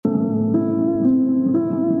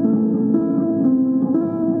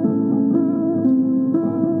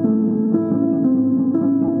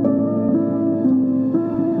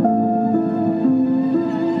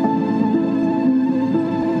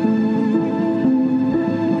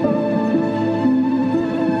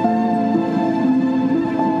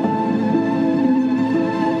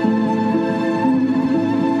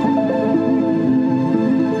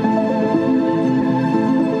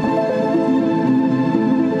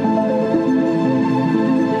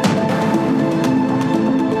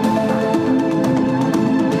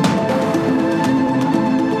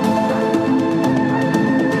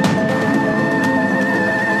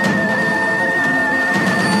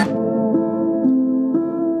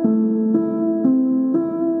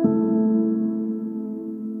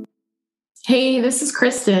Hey, this is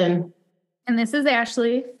Kristin. And this is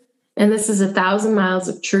Ashlee. And this is 1,000 Miles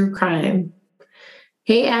of True Crime.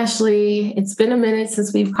 Hey, Ashlee, it's been a minute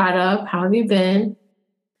since we've caught up. How have you been?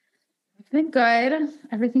 It's been good.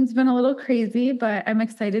 Everything's been a little crazy, but I'm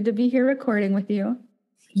excited to be here recording with you.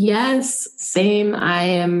 Yes, same. I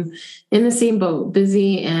am in the same boat,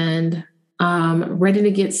 busy and ready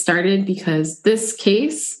to get started because this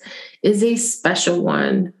case is a special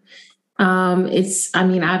one.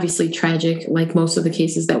 Obviously tragic, like most of the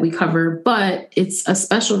cases that we cover, but it's a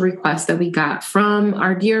special request that we got from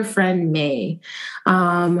our dear friend, May.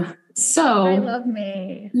 I love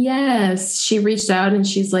May. Yes, she reached out and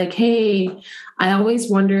she's like, hey, I always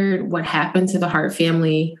wondered what happened to the Hart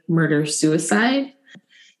family murder-suicide.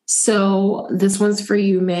 So this one's for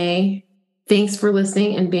you, May. Thanks for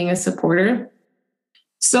listening and being a supporter.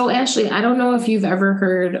 So, Ashlee, I don't know if you've ever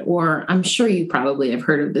heard, or I'm sure you probably have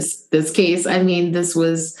heard of this case. I mean, this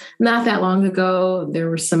was not that long ago. There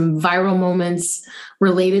were some viral moments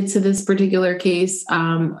related to this particular case.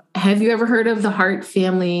 Have you ever heard of the Hart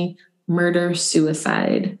family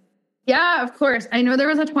murder-suicide? Yeah, of course. I know there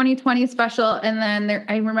was a 2020 special, and then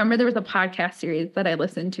I remember there was a podcast series that I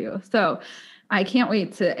listened to. So I can't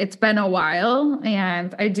wait it's been a while,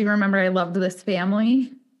 and I do remember I loved this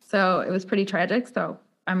family. So it was pretty tragic. So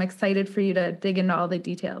I'm excited for you to dig into all the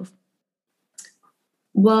details.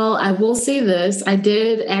 Well, I will say this. I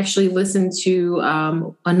did actually listen to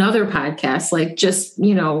another podcast, like just,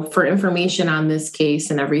 for information on this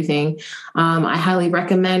case and everything. I highly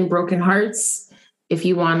recommend Broken Hearts if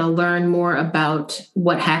you want to learn more about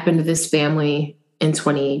what happened to this family in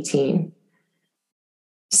 2018.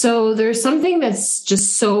 So there's something that's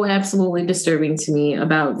just so absolutely disturbing to me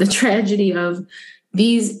about the tragedy of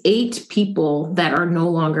these 8 people that are no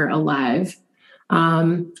longer alive.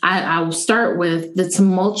 I will start with the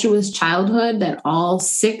tumultuous childhood that all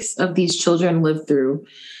 6 of these children lived through.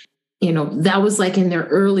 That was like in their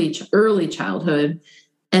early childhood.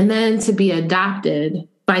 And then to be adopted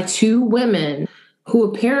by 2 women who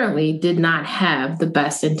apparently did not have the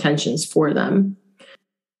best intentions for them.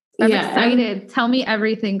 I'm excited. Tell me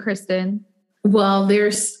everything, Kristin. Well,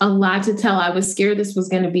 there's a lot to tell. I was scared this was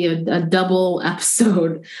going to be a double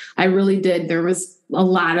episode. I really did. There was a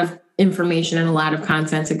lot of information and a lot of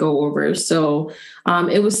content to go over. So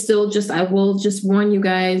it was still I will just warn you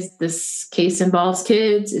guys, this case involves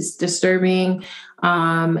kids. It's disturbing.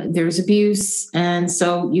 There's abuse. And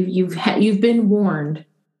so you've been warned.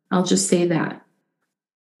 I'll just say that.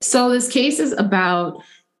 So this case is about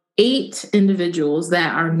 8 individuals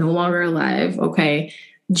that are no longer alive. Okay.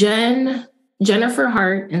 Jennifer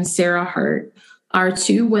Hart and Sarah Hart are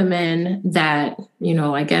 2 women that,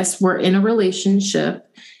 I guess were in a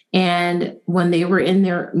relationship. And when they were in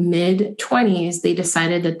their mid-20s, they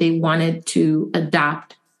decided that they wanted to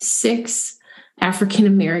adopt 6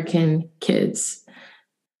 African-American kids.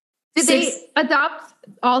 Did they adopt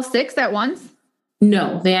all 6 at once?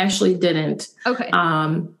 No, they actually didn't. Okay.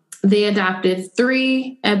 They adopted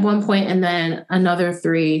 3 at one point and then another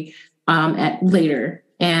 3 at later.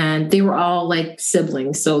 And they were all like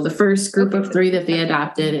siblings. So the first group of 3 that they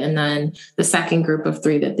adopted, and then the second group of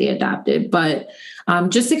 3 that they adopted. But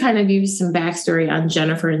just to kind of give you some backstory on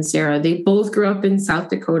Jennifer and Sarah, they both grew up in South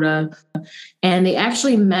Dakota, and they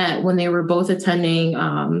actually met when they were both attending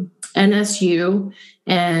NSU,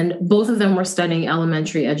 and both of them were studying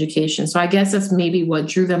elementary education. So I guess that's maybe what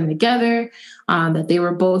drew them together, that they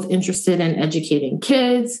were both interested in educating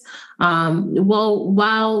kids.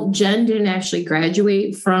 While Jen didn't actually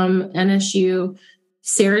graduate from NSU,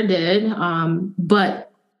 Sarah did,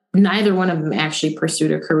 but neither one of them actually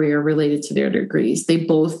pursued a career related to their degrees. They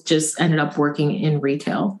both just ended up working in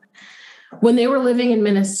retail. When they were living in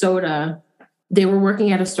Minnesota, they were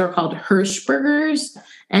working at a store called Hirschberger's,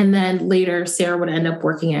 and then later Sarah would end up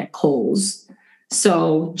working at Kohl's.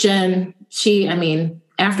 So Jen,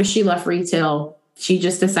 after she left retail, she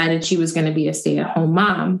just decided she was going to be a stay-at-home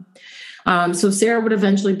mom. So Sarah would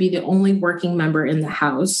eventually be the only working member in the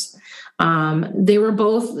house. They were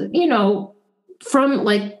both, from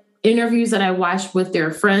like interviews that I watched with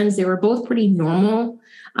their friends, they were both pretty normal,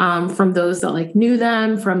 from those that like knew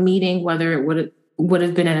them from meeting, whether it would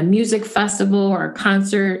have been at a music festival or a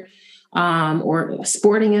concert, or a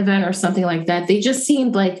sporting event or something like that. They just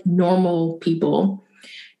seemed like normal people.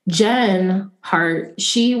 Jen Hart,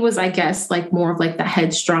 she was, I guess, like more of like the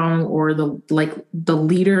headstrong or the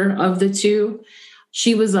leader of the 2.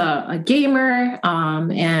 She was a gamer,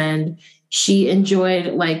 and she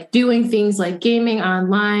enjoyed like doing things like gaming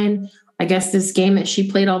online. I guess this game that she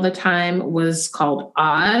played all the time was called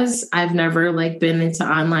Oz. I've never like been into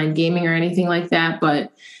online gaming or anything like that,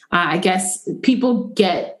 but I guess people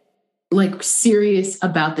get like serious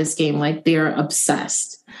about this game. Like they're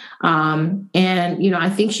obsessed. And, I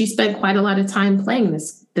think she spent quite a lot of time playing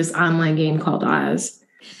this online game called Oz.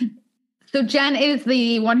 So Jen is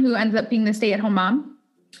the one who ends up being the stay-at-home mom?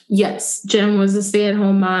 Yes, Jen was a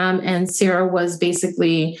stay-at-home mom, and Sarah was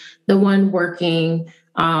basically the one working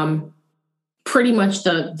pretty much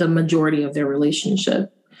the majority of their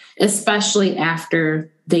relationship, especially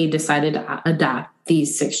after they decided to adopt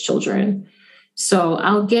these 6 children. So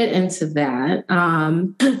I'll get into that.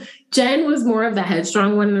 Jen was more of the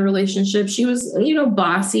headstrong one in the relationship. She was,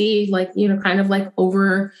 bossy, like, kind of like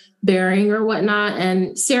overbearing or whatnot.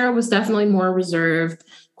 And Sarah was definitely more reserved,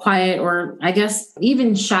 quiet, or I guess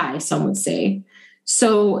even shy, some would say.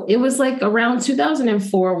 So it was like around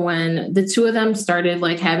 2004 when the two of them started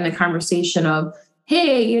like having a conversation of,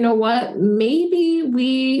 hey, you know what? Maybe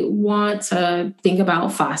we want to think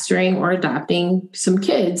about fostering or adopting some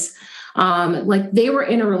kids. Like they were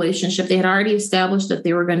in a relationship. They had already established that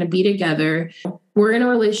they were going to be together. We're in a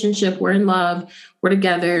relationship. We're in love. We're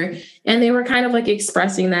together. And they were kind of like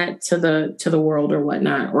expressing that to the world or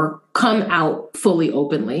whatnot, or come out fully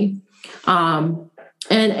openly.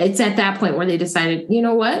 And it's at that point where they decided, you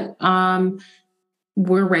know what?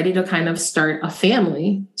 We're ready to kind of start a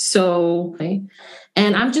family. So,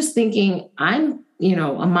 and I'm just thinking, I'm,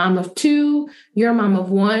 a mom of 2, you're a mom of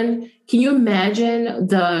 1. Can you imagine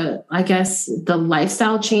the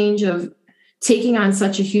lifestyle change of taking on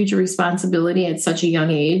such a huge responsibility at such a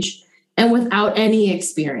young age and without any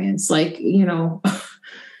experience? Like,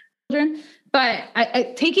 But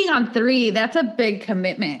I taking on 3, that's a big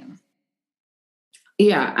commitment.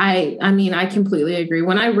 Yeah, I completely agree.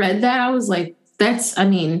 When I read that, I was like,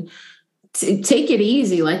 take it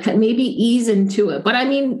easy, like maybe ease into it. But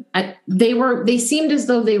they seemed as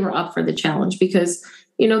though they were up for the challenge because,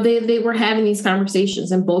 they were having these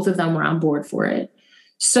conversations and both of them were on board for it.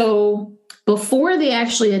 So before they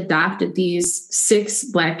actually adopted these 6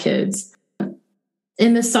 Black kids,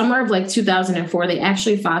 in the summer of like 2004, they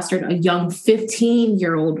actually fostered a young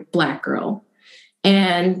 15-year-old Black girl.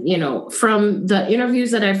 And, from the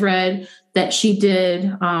interviews that I've read that she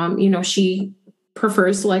did, she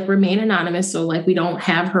prefers to like remain anonymous. So like we don't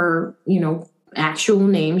have her, actual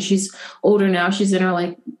name. She's older now. She's in her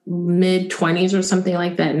like mid-20s or something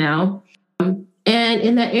like that now. And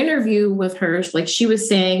in that interview with her, like she was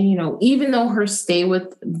saying, even though her stay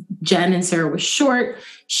with Jen and Sarah was short,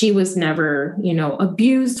 she was never,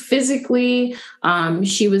 abused physically.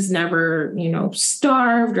 She was never,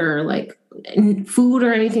 starved or like food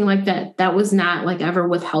or anything like that. That was not like ever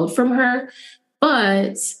withheld from her.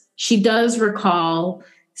 But she does recall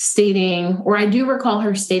stating, or I do recall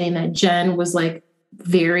her stating that Jen was like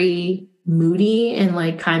very moody and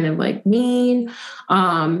like kind of like mean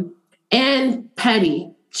and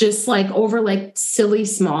petty, just like over like silly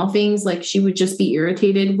small things. Like she would just be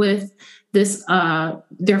irritated with this,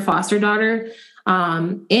 their foster daughter.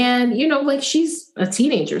 And, like she's a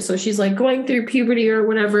teenager. So she's like going through puberty or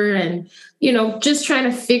whatever. And, just trying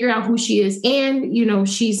to figure out who she is. And,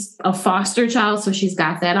 she's a foster child. So she's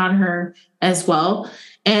got that on her as well.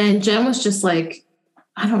 And Jen was just like,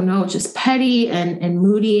 I don't know, just petty and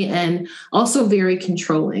moody and also very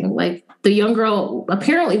controlling. Like the young girl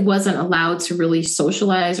apparently wasn't allowed to really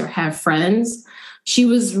socialize or have friends. She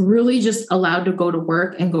was really just allowed to go to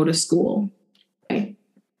work and go to school. Okay.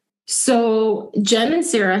 So Jen and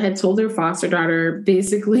Sarah had told their foster daughter,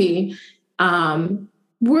 basically,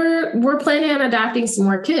 we're planning on adopting some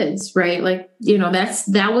more kids, right? Like,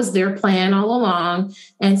 that was their plan all along.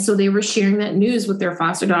 And so they were sharing that news with their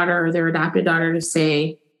foster daughter or their adopted daughter to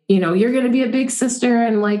say, you're going to be a big sister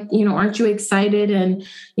and like, aren't you excited? And,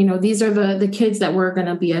 these are the kids that we're going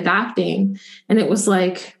to be adopting. And it was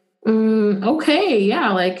like, okay,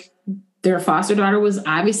 yeah, like their foster daughter was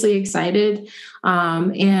obviously excited.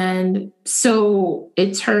 And so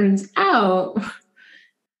it turns out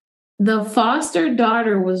the foster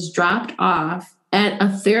daughter was dropped off at a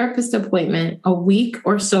therapist appointment a week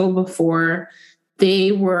or so before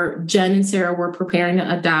Jen and Sarah were preparing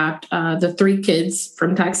to adopt the 3 kids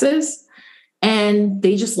from Texas. And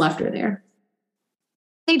they just left her there.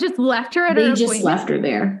 They just left her at an appointment? They just left her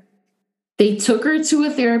there. They took her to a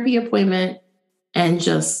therapy appointment and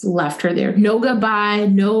just left her there. No goodbye,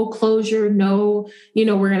 no closure, no,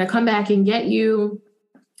 we're going to come back and get you.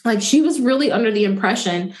 Like she was really under the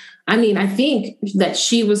impression, I think that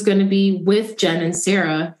she was going to be with Jen and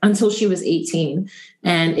Sarah until she was 18.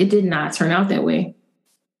 And it did not turn out that way.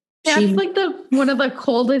 That's like one of the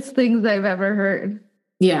coldest things I've ever heard.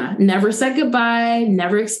 Yeah. Never said goodbye,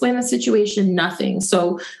 never explained the situation, nothing.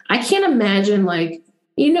 So I can't imagine like,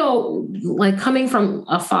 like coming from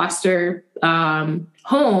a foster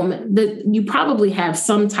home, that you probably have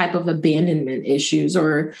some type of abandonment issues,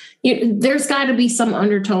 or there's got to be some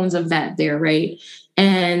undertones of that there, right?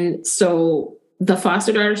 And so the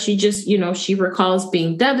foster daughter, she just, she recalls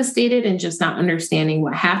being devastated and just not understanding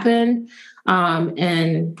what happened.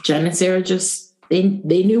 And Jen and Sarah just, they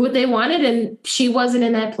knew what they wanted, and she wasn't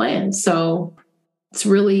in that plan. So it's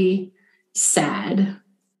really sad.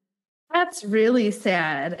 That's really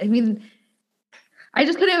sad. I mean, I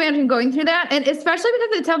just couldn't imagine going through that. And especially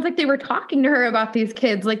because it sounds like they were talking to her about these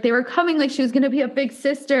kids. Like they were coming, like she was going to be a big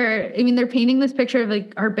sister. I mean, they're painting this picture of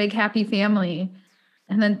like our big happy family.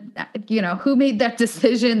 And then, who made that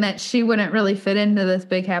decision that she wouldn't really fit into this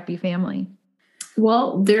big happy family?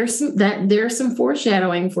 Well, there's some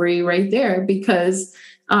foreshadowing for you right there, because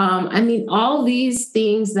all these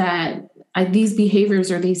things these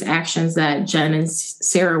behaviors or these actions that Jen and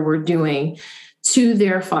Sarah were doing to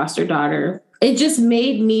their foster daughter, it just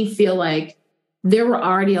made me feel like there were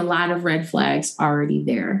already a lot of red flags already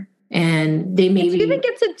there. And they maybe... Do you even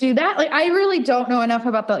get to do that? Like, I really don't know enough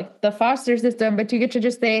about the foster system, but you get to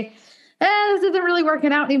just say, this isn't really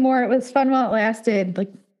working out anymore. It was fun while it lasted.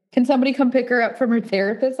 Like, can somebody come pick her up from her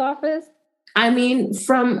therapist's office? I mean,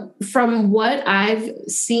 from what I've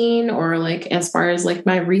seen, or like as far as like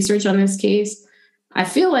my research on this case, I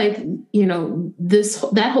feel like,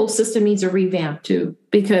 that whole system needs a revamp too,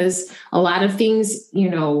 because a lot of things,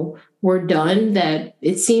 were done that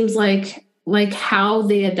it seems like how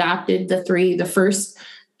they adopted the first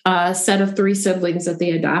set of 3 siblings that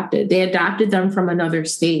they adopted them from another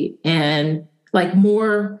state, and like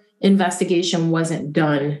more investigation wasn't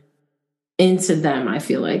done into them. I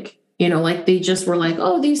feel like, like they just were like,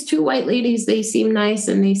 oh, these 2 white ladies, they seem nice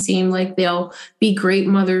and they seem like they'll be great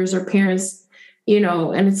mothers or parents,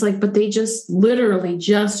 and it's like, but they just literally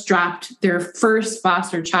just dropped their first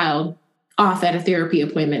foster child off at a therapy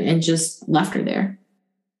appointment and just left her there.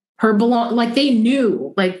 Like they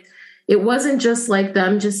knew, like it wasn't just like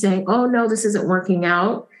them just saying, oh no, this isn't working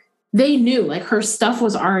out. They knew, like her stuff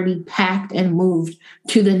was already packed and moved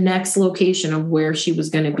to the next location of where she was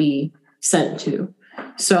going to be sent to.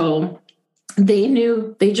 So they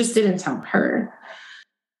knew, they just didn't tell her.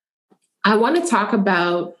 I want to talk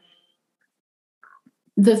about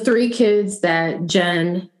the 3 kids that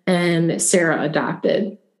Jen and Sarah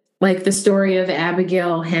adopted, like the story of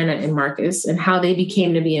Abigail, Hannah, and Marcus, and how they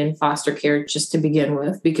became to be in foster care just to begin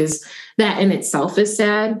with, because that in itself is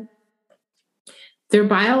sad. Their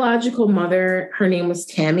biological mother, her name was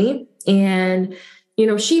Tammy, and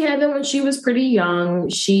she had them when she was pretty young.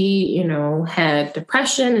 She, had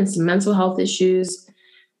depression and some mental health issues,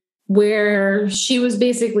 where she was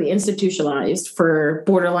basically institutionalized for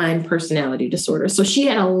borderline personality disorder. So she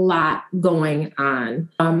had a lot going on.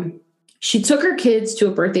 She took her kids to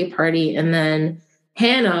a birthday party, and then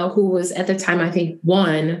Hannah, who was at the time, I think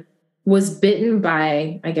 1, was bitten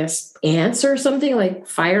by, I guess, ants or something, like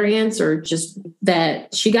fire ants, or just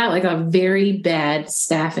that she got like a very bad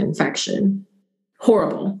staph infection.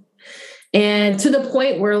 Horrible. And to the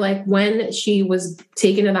point where, like, when she was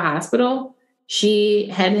taken to the hospital, she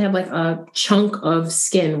had to have like a chunk of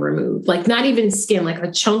skin removed, like not even skin, like a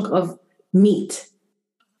chunk of meat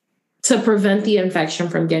to prevent the infection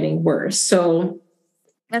from getting worse. So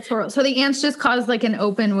that's horrible. So the ants just caused like an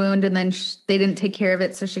open wound, and then they didn't take care of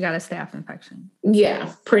it. So she got a staph infection.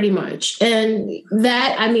 Yeah, pretty much. And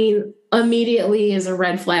that, I mean, immediately is a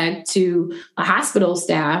red flag to a hospital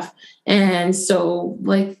staff. And so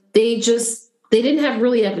like, they didn't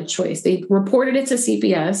really have a choice. They reported it to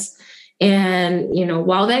CPS. And,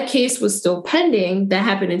 while that case was still pending, that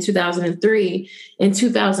happened in 2003. In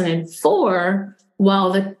 2004,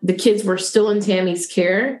 while the kids were still in Tammy's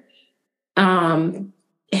care,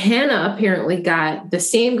 Hannah apparently the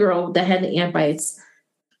same girl that had the ant bites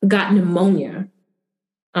got pneumonia.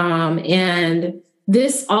 And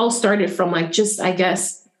this all started from like just, I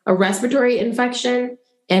guess, a respiratory infection.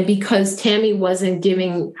 And because Tammy wasn't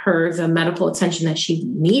giving her the medical attention that she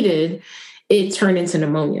needed, it turned into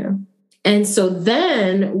pneumonia. And so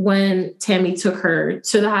then when Tammy took her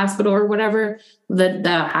to the hospital or whatever,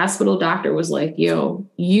 the hospital doctor was like, yo,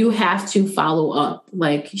 you have to follow up.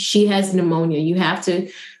 Like, she has pneumonia. You have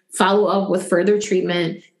to follow up with further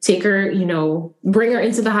treatment, take her, bring her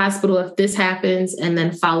into the hospital if this happens, and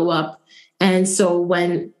then follow up. And so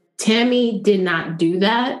when Tammy did not do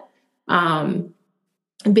that,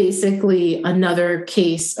 basically another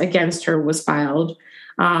case against her was filed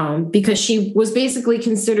because she was basically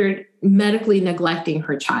considered medically neglecting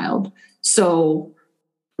her child. So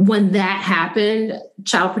when that happened,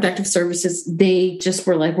 Child Protective Services, they just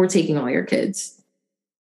were like, we're taking all your kids.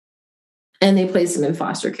 and they placed them in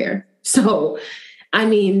foster care. So, I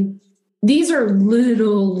mean, these are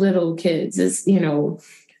little kids. It's,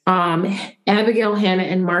 Abigail, Hannah,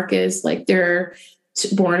 and Marcus, like they're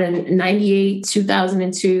born in 98,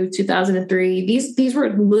 2002, 2003. These were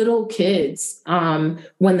little kids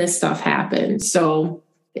when this stuff happened. So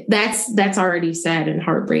that's already sad and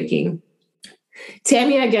heartbreaking.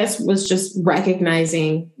 Tammy, I guess, was just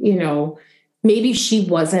recognizing, maybe she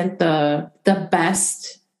wasn't the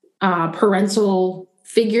best parental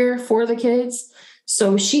figure for the kids.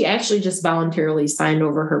 So she actually just voluntarily signed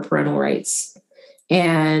over her parental rights.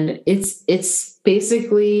 And it's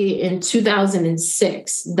basically in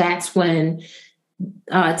 2006, that's when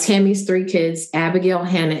Tammy's 3 kids, Abigail,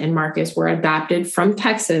 Hannah, and Marcus, were adopted from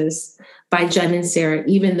Texas by Jen and Sarah,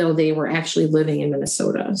 even though they were actually living in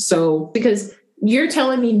Minnesota. So, because you're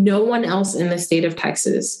telling me no one else in the state of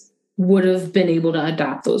Texas would have been able to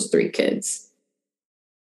adopt those 3 kids.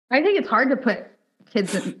 I think it's hard to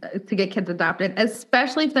get kids adopted,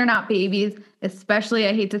 especially if they're not babies, especially,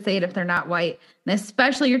 I hate to say it, if they're not white, and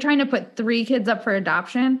especially you're trying to put 3 kids up for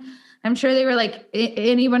adoption. I'm sure they were like,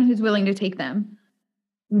 anyone who's willing to take them.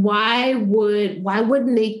 Why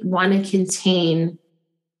wouldn't they want to contain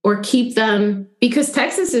or keep them? Because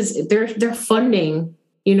Texas is, they're funding,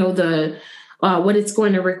 the what it's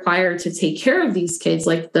going to require to take care of these kids.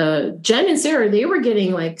 Like the Jen and Sarah, they were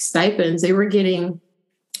getting like stipends. They were getting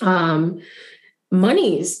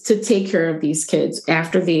monies to take care of these kids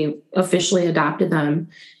after they officially adopted them.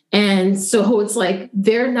 And so it's like,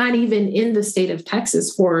 they're not even in the state of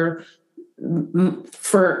Texas for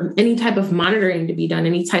any type of monitoring to be done,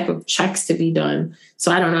 any type of checks to be done.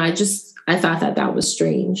 So I don't know. I thought that was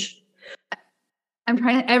strange.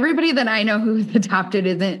 Everybody that I know who's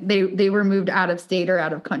adopted they were moved out of state or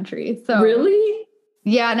out of country. So really?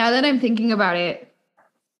 Yeah. Now that I'm thinking about it.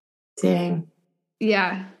 Dang.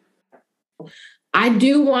 Yeah. I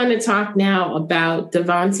do want to talk now about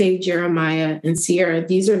Devontae, Jeremiah, and Sierra.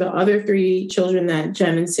 These are the other 3 children that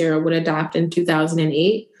Jen and Sarah would adopt in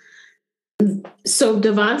 2008. So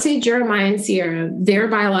Devontae, Jeremiah, and Sierra, their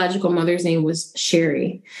biological mother's name was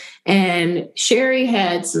Sherry. And Sherry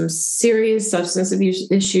had some serious substance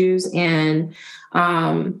abuse issues. And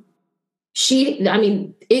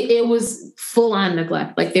it was full on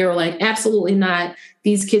neglect. Like they were like, absolutely not.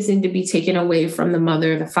 These kids need to be taken away from the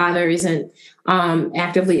mother. The father isn't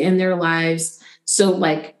actively in their lives. So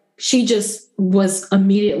like she just was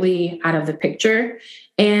immediately out of the picture.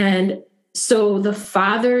 And so the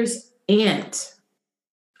father's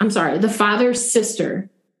sister,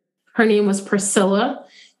 her name was Priscilla.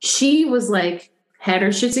 She was like, had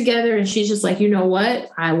her shit together. And she's just like, you know what?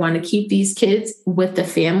 I want to keep these kids with the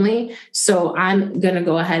family. So I'm going to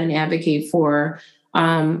go ahead and advocate for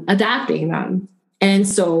adopting them. And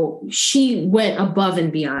so she went above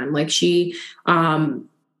and beyond. Like she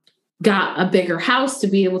got a bigger house to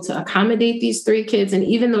be able to accommodate these 3 kids. And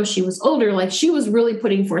even though she was older, like she was really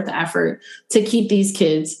putting forth the effort to keep these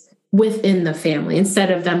kids within the family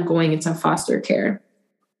instead of them going into foster care.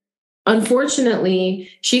 Unfortunately,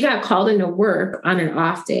 she got called into work on an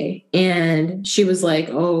off day and she was like,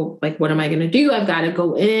 oh, like, what am I going to do? I've got to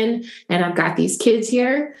go in and I've got these kids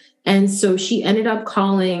here. And so she ended up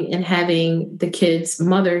calling and having the kids'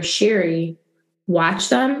 mother, Sherry, watch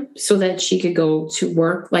them so that she could go to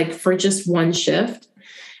work like for just one shift.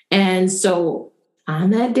 And so on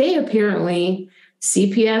that day, apparently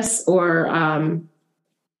CPS or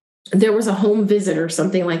there was a home visit or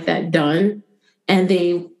something like that done. And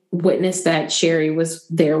they witnessed that Sherry was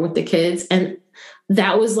there with the kids. And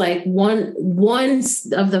that was like one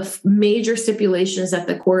of the major stipulations that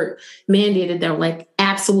the court mandated that like,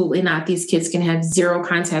 absolutely not. These kids can have zero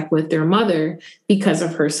contact with their mother because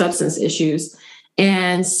of her substance issues.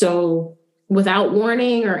 And so without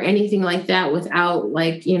warning or anything like that, without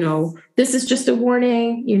like, this is just a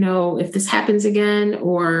warning, if this happens again,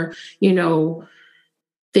 or,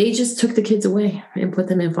 they just took the kids away and put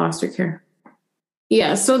them in foster care.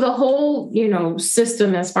 Yeah. So the whole,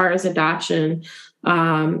 system as far as adoption,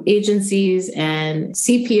 agencies and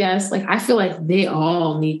CPS, like I feel like they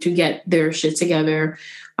all need to get their shit together.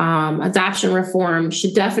 Adoption reform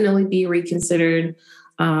should definitely be reconsidered.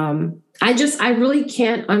 I really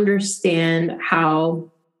can't understand how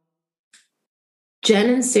Jen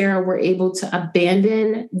and Sarah were able to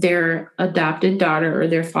abandon their adopted daughter or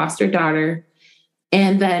their foster daughter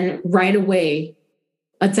and then right away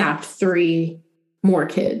adopt 3 more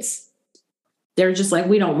kids. They're just like,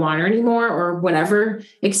 we don't want her anymore, or whatever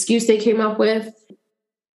excuse they came up with.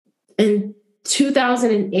 In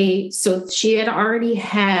 2008, so she had already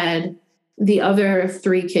had the other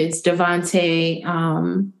 3 kids,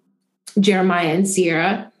 Devontae, Jeremiah, and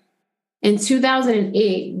Sierra. In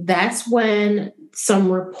 2008, that's when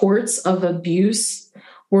some reports of abuse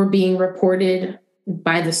were being reported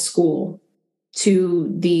by the school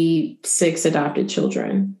to the 6 adopted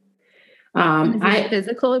children.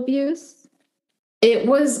 Physical abuse? It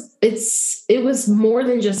was more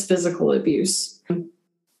than just physical abuse.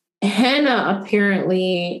 Hannah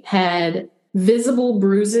apparently had visible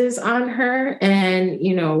bruises on her, and,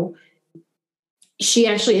 she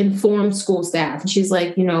actually informed school staff. She's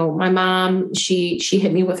like, my mom, she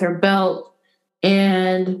hit me with her belt,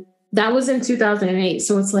 and that was in 2008.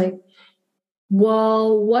 So it's like,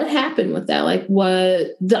 well, what happened with that? Like,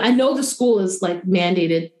 I know the school is like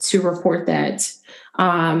mandated to report that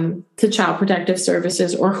to Child Protective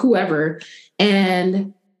Services or whoever,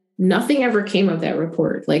 and nothing ever came of that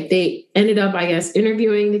report. Like, they ended up, I guess,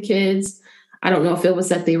 interviewing the kids. I don't know if it was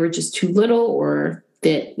that they were just too little or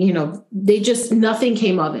that, nothing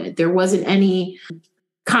came of it. There wasn't any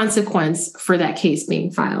consequence for that case being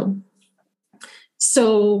filed.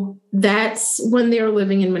 So that's when they were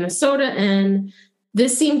living in Minnesota. And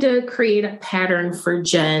this seemed to create a pattern for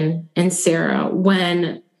Jen and Sarah.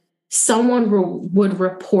 When someone would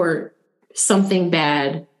report something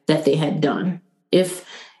bad that they had done, if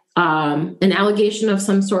an allegation of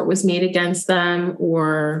some sort was made against them,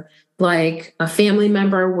 or like a family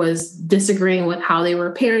member was disagreeing with how they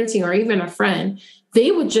were parenting, or even a friend, they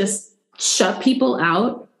would just shut people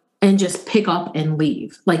out and just pick up and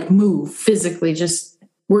leave, like move physically,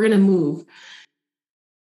 we're going to move.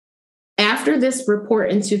 After this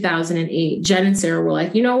report in 2008, Jen and Sarah were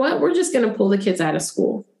like, you know what? We're just going to pull the kids out of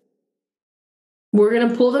school. We're going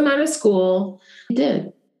to pull them out of school. They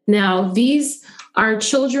did. Now, these are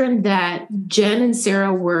children that Jen and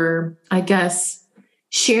Sarah were, I guess,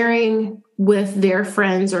 sharing with their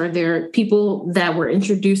friends or their people that were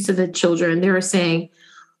introduced to the children. They were saying,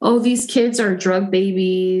 oh, these kids are drug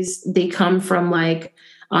babies. They come from like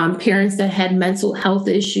parents that had mental health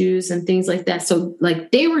issues and things like that. So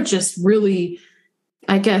like they were just really,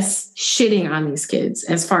 I guess, shitting on these kids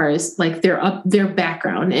as far as like their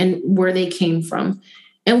background and where they came from.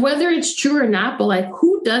 And whether it's true or not, but like,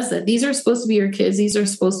 who does that? These are supposed to be your kids. These are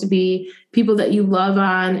supposed to be people that you love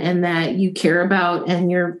on and that you care about.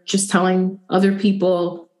 And you're just telling other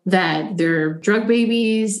people that they're drug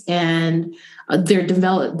babies and they're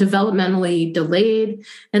developmentally delayed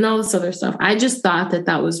and all this other stuff. I just thought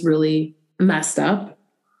that was really messed up.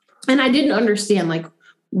 And I didn't understand, like,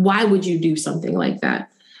 why would you do something like that?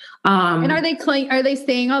 And are they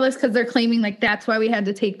saying all this because they're claiming like that's why we had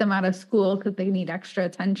to take them out of school because they need extra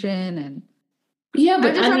attention? And yeah, but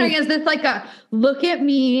I'm just wondering, is this like a look at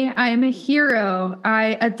me, I'm a hero,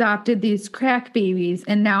 I adopted these crack babies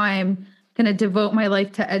and now I'm going to devote my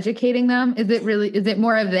life to educating them? Is it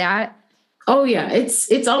more of that? Oh yeah,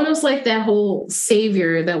 it's almost like that whole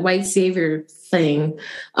savior, that white savior thing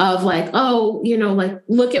of like, oh, like,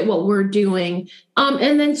 look at what we're doing.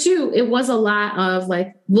 And then too, it was a lot of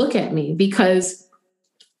like, look at me, because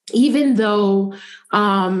even though,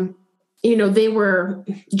 Jen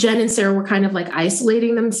and Sarah were kind of like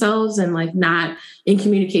isolating themselves and like not in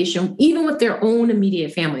communication, even with their own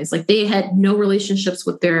immediate families. Like they had no relationships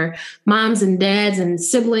with their moms and dads and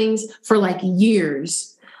siblings for like years.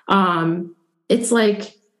 It's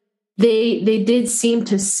like they did seem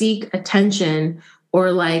to seek attention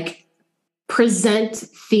or like present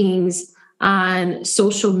things on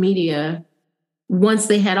social media once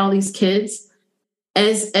they had all these kids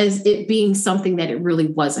as it being something that it really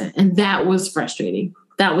wasn't. And that was frustrating.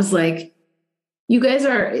 That was like, you guys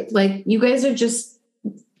are just,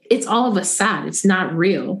 it's all of a facade. It's not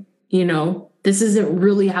real. This isn't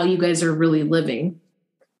really how you guys are really living.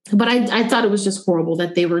 But I thought it was just horrible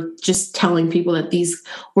that they were just telling people that these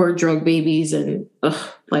were drug babies and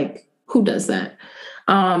like, who does that?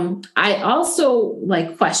 I also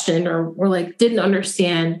like questioned or like didn't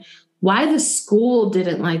understand why the school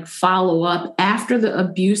didn't like follow up after the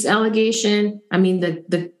abuse allegation. I mean,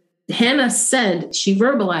 the Hannah said, she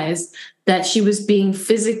verbalized that she was being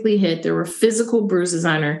physically hit. There were physical bruises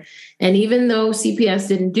on her. And even though CPS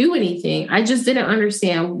didn't do anything, I just didn't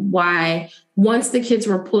understand why once the kids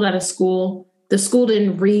were pulled out of school, the school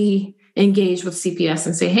didn't re-engage with CPS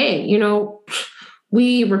and say, hey,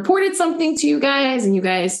 we reported something to you guys and you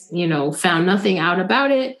guys, found nothing out about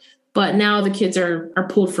it. But now the kids are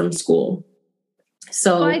pulled from school.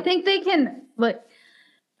 So well, I think they can, like,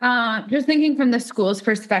 just thinking from the school's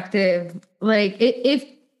perspective, like if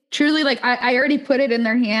truly, like I already put it in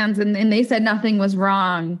their hands and they said nothing was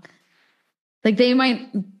wrong, like they might,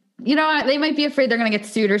 they might be afraid they're going to get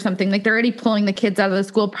sued or something. Like they're already pulling the kids out of the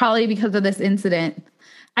school, probably because of this incident.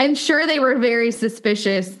 I'm sure they were very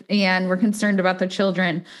suspicious and were concerned about the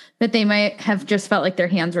children, but they might have just felt like their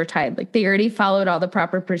hands were tied. Like they already followed all the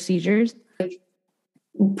proper procedures.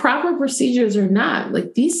 Proper procedures or not,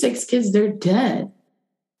 like these 6 kids, they're dead.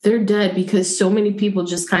 They're dead because so many people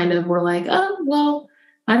just kind of were like, oh, well,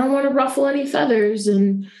 I don't want to ruffle any feathers.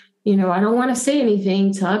 And, I don't want to say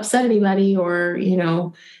anything to upset anybody or,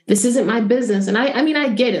 this isn't my business. And I mean, I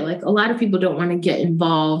get it. Like a lot of people don't want to get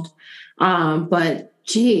involved. But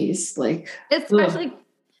geez, like. Especially ugh.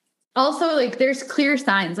 Also, like there's clear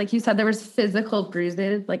signs. Like you said, there was physical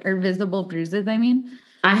bruises, like or visible bruises, I mean.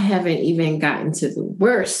 I haven't even gotten to the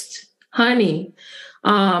worst, honey.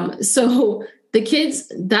 So the kids,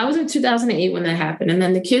 that was in 2008 when that happened. And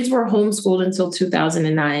then the kids were homeschooled until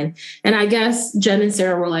 2009. And I guess Jen and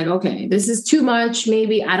Sarah were like, okay, this is too much.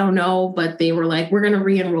 Maybe, I don't know. But they were like, we're going to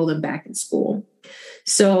re-enroll them back in school.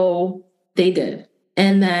 So they did.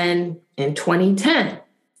 And then in 2010,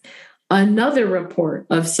 another report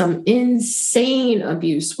of some insane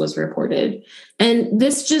abuse was reported. And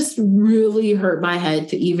this just really hurt my head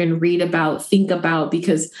to even read about, think about,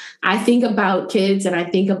 because I think about kids and I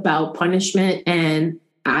think about punishment and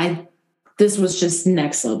this was just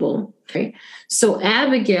next level. Right? So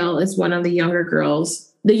Abigail is one of the younger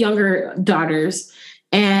girls, the younger daughters,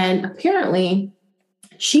 and apparently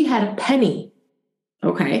she had a penny.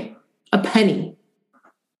 Okay. A penny.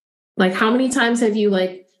 Like how many times have you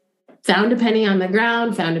found a penny on the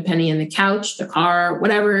ground, found a penny in the couch, the car,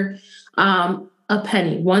 whatever, a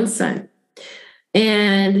penny, 1 cent.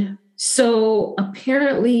 And so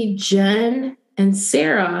apparently Jen and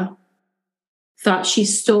Sarah thought she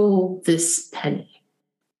stole this penny.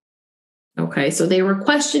 Okay, so they were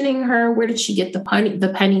questioning her. Where did she get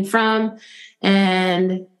the penny from?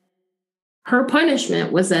 And her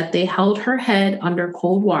punishment was that they held her head under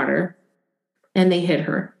cold water and they hit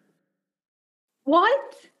her.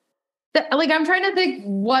 What? I'm trying to think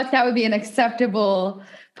what that would be an acceptable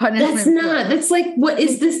punishment. That's not. That's like, what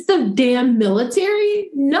is this? The damn military?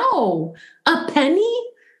 No, a penny.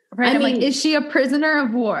 Right. I'm like, is she a prisoner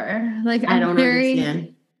of war? Like, I don't very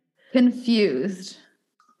understand. Confused.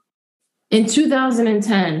 In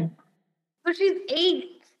 2010. So she's 8.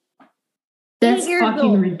 That's 8 years fucking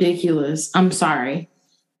old. ridiculous. I'm sorry.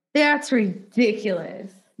 That's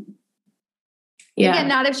ridiculous. Yeah. Again,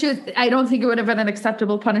 not if she was, I don't think it would have been an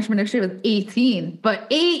acceptable punishment if she was 18, but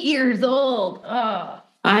 8 years old. Oh.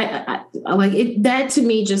 I like it. That to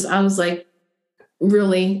me, I was like,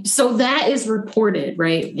 really? So that is reported,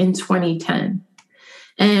 right, in 2010.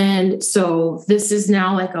 And so this is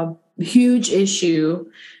now like a huge issue.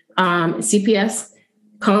 CPS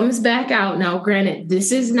comes back out. Now, granted,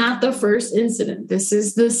 this is not the first incident. This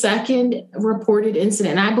is the second reported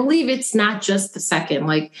incident. And I believe it's not just the second.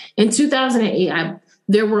 Like in 2008,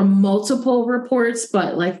 there were multiple reports,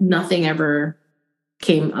 but like nothing ever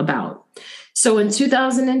came about. So in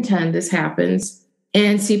 2010, this happens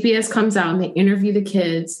and CPS comes out and they interview the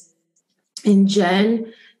kids. And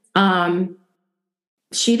Jen,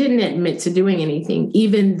 she didn't admit to doing anything,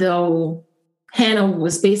 even though Hannah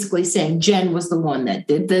was basically saying Jen was the one that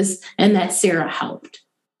did this and that Sarah helped,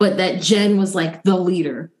 but that Jen was like the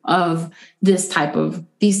leader of these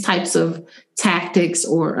types of tactics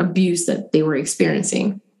or abuse that they were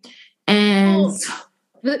experiencing. And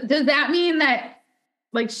does that mean that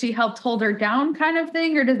like she helped hold her down kind of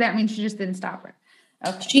thing? Or does that mean she just didn't stop her?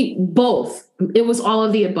 Okay. Both. It was all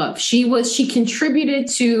of the above. She contributed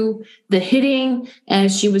to the hitting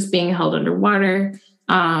as she was being held underwater.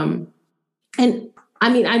 And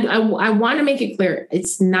I mean, I want to make it clear.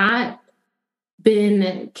 It's not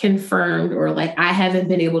been confirmed or like I haven't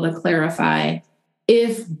been able to clarify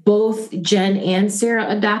if both Jen and Sarah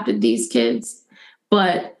adopted these kids,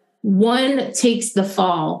 but one takes the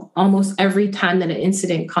fall almost every time that an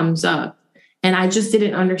incident comes up. And I just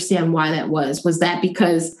didn't understand why that was. Was that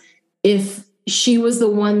because if she was the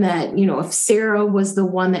one that, if Sarah was the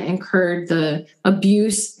one that incurred the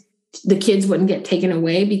abuse, the kids wouldn't get taken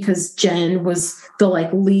away because Jen was the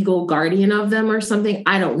like legal guardian of them or something?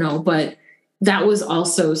 I don't know, but that was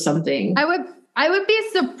also something. I would be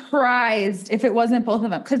surprised if it wasn't both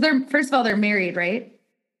of them because first of all, they're married, right?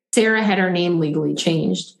 Sarah had her name legally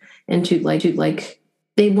changed into like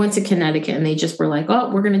they went to Connecticut and they just were like, oh,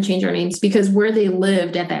 we're going to change our names because where they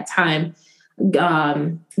lived at that time,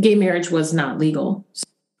 gay marriage was not legal.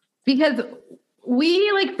 Because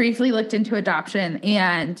we like briefly looked into adoption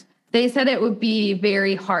and they said it would be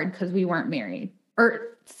very hard because we weren't married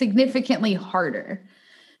or significantly harder.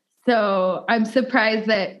 So I'm surprised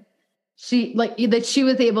that she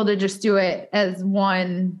was able to just do it as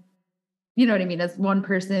one, you know what I mean? As one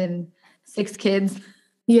person, 6 kids.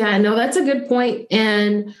 Yeah, no, that's a good point.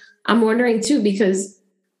 And I'm wondering too, because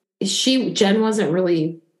Jen wasn't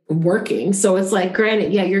really working. So it's like,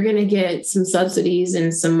 granted, yeah, you're going to get some subsidies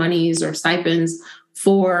and some monies or stipends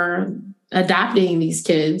for adopting these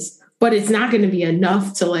kids, but it's not going to be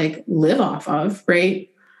enough to like live off of, right?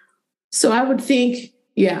 So I would think,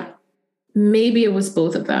 yeah, maybe it was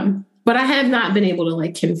both of them, but I have not been able to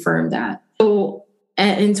like confirm that. So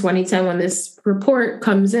in 2010, when this report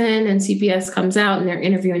comes in and CPS comes out and they're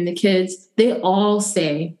interviewing the kids, they all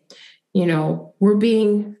say, you know, we're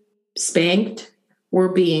being spanked, we're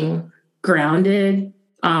being grounded.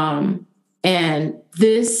 And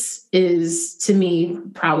this is, to me,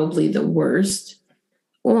 probably the worst.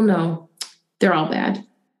 Well, no, they're all bad.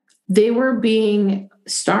 They were being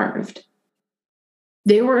starved.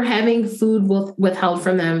 They were having food withheld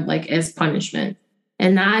from them, like as punishment,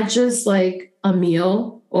 and not just like a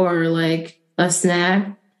meal or like a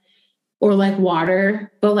snack or like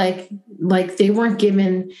water, but like they weren't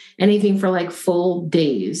given anything for like full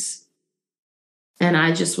days. And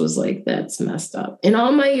I just was like, that's messed up. In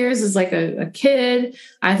all my years as like a kid,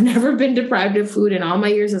 I've never been deprived of food. In all my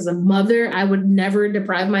years as a mother, I would never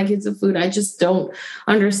deprive my kids of food. I just don't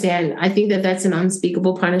understand. I think that that's an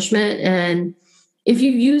unspeakable punishment. And if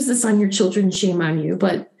you use this on your children, shame on you.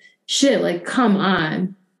 But shit, like, come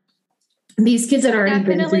on. These kids had already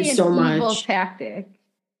been through so much. Evil tactic.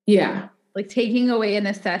 Yeah. Like taking away a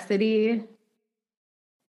necessity.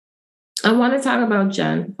 I want to talk about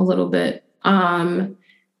Jen a little bit.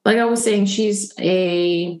 Like I was saying, she's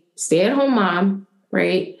a stay-at-home mom,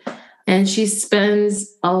 right? And she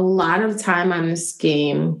spends a lot of time on this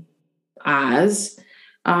game. Sarah's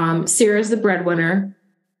the breadwinner.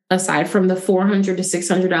 Aside from the $400 to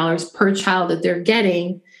 $600 per child that they're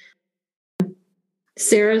getting,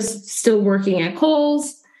 Sarah's still working at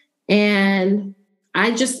Kohl's. And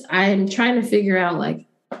I'm trying to figure out, like,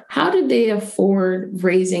 how did they afford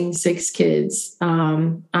raising 6 kids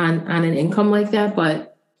on an income like that?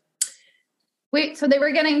 But wait, so they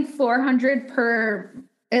were getting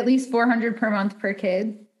at least 400 per month per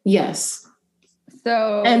kid? Yes.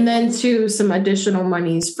 So, and then too, some additional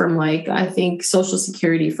monies from like, I think Social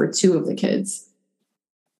Security for 2 of the kids.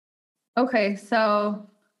 Okay. So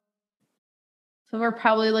we're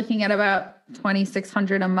probably looking at about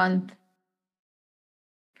 $2,600 a month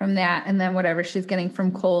from that. And then whatever she's getting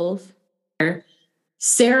from Kohl's.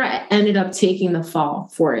 Sarah ended up taking the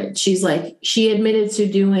fall for it. She's like, she admitted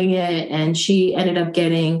to doing it, and she ended up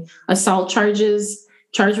getting charged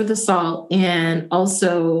with assault, and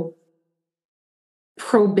also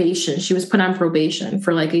probation. She was put on probation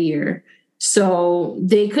for like a year. So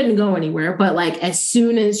they couldn't go anywhere. But like, as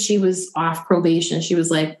soon as she was off probation, she was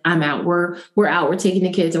like, I'm out. We're out. We're taking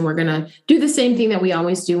the kids, and we're going to do the same thing that we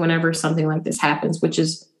always do whenever something like this happens, which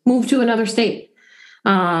is move to another state.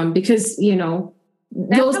 Because, you know,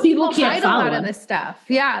 those people can't follow a lot of this stuff.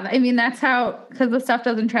 Yeah. I mean, that's how, because the stuff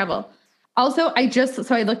doesn't travel. Also, I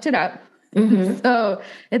looked it up. Mm-hmm. So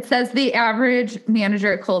it says the average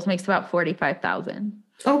manager at Kohl's makes about $45,000.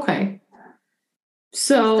 Okay.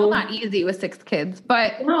 So it's still not easy with 6 kids,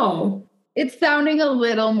 but no, it's sounding a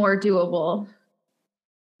little more doable.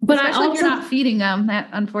 But especially if you're not feeding them, that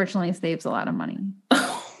unfortunately saves a lot of money.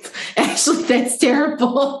 Actually, that's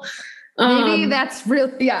terrible. Maybe that's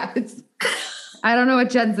really, yeah. I don't know what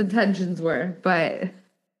Jen's intentions were, but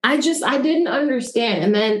I didn't understand.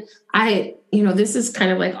 And then this is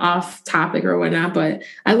kind of like off topic or whatnot, but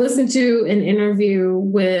I listened to an interview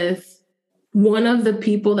with one of the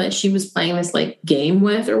people that she was playing this like game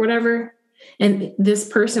with or whatever. And this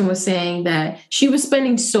person was saying that she was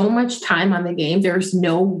spending so much time on the game, there's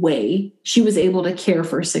no way she was able to care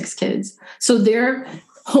for 6 kids. So they're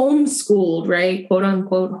homeschooled, right? Quote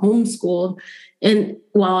unquote, homeschooled. And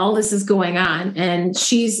while all this is going on, and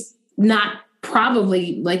she's not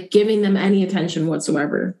probably like giving them any attention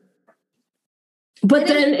whatsoever. But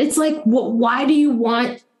then it's like, why do you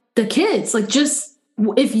want the kids? Like, just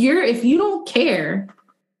if you don't care,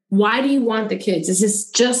 why do you want the kids? Is this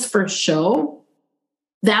just for show?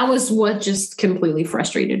 That was what just completely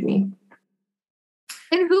frustrated me.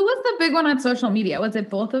 And who was the big one on social media? Was it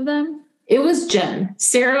both of them? It was Jen.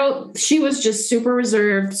 Sarah, she was just super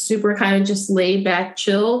reserved, super kind of just laid back,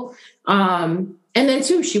 chill. And then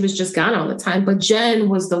too, she was just gone all the time. But Jen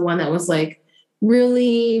was the one that was like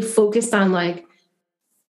really focused on like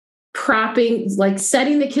propping, like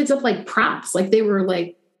setting the kids up like props, like they were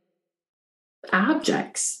like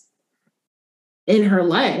objects. in her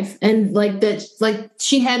life, and like that, like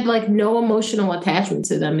she had like no emotional attachment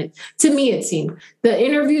to them. To me, it seemed the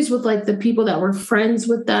interviews with like the people that were friends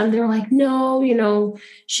with them, they're like, no,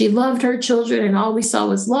 she loved her children and all we saw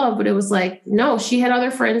was love. But it was like, no, she had other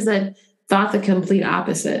friends that thought the complete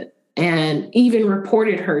opposite and even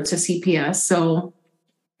reported her to CPS. So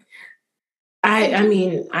I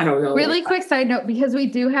mean, I don't know. Really quick side note, because we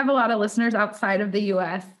do have a lot of listeners outside of the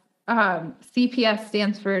US. CPS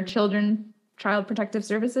stands for Child Protective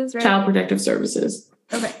Services, right? Child Protective Services.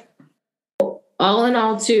 Okay. All in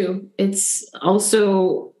all, too, it's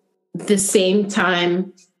also the same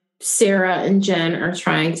time Sarah and Jen are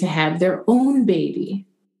trying to have their own baby.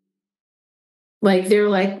 Like, they're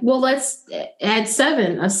like, well, let's add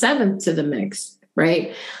a seventh to the mix,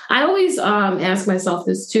 right? I always ask myself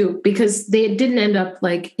this, too, because they didn't end up,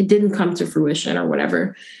 like, it didn't come to fruition or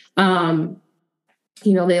whatever.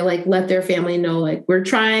 They like let their family know, like, we're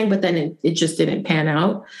trying, but then it just didn't pan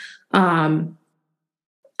out. I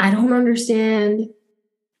don't understand.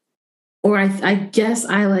 Or I guess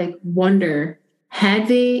I like wonder, had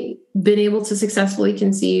they been able to successfully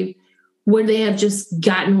conceive, would they have just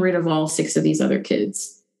gotten rid of all 6 of these other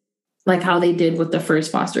kids? Like how they did with the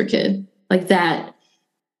first foster kid? Like that.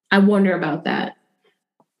 I wonder about that.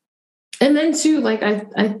 And then too, like,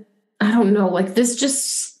 I don't know, like this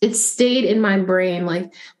just, it stayed in my brain.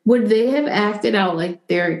 Like, would they have acted out like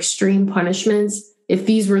their extreme punishments if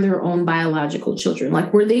these were their own biological children?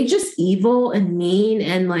 Like, were they just evil and mean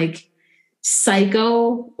and like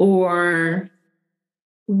psycho, or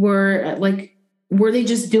were they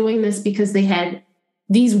just doing this because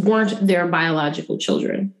these weren't their biological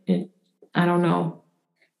children? I don't know.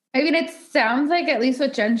 I mean, it sounds like, at least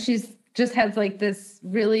with Jen, she's just has like this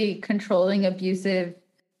really controlling, abusive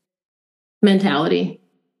mentality.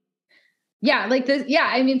 Yeah, like this. Yeah,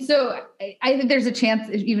 I mean, so I think there's a chance,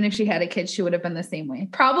 even if she had a kid, she would have been the same way.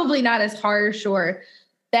 Probably not as harsh, or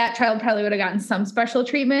that child probably would have gotten some special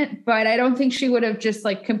treatment, but I don't think she would have just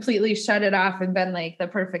like completely shut it off and been like the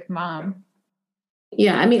perfect mom.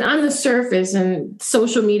 Yeah, I mean, on the surface and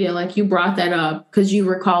social media, like you brought that up because you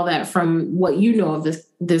recall that from what you know of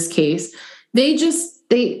this case, they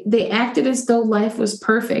acted as though life was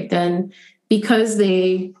perfect, and because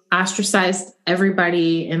they ostracized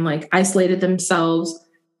everybody and like isolated themselves,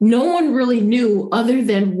 no one really knew other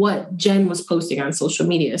than what Jen was posting on social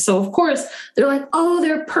media. So of course they're like, oh,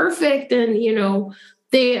 they're perfect, and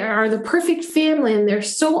they are the perfect family, and they're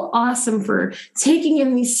so awesome for taking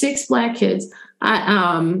in these 6 Black kids.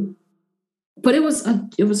 But it was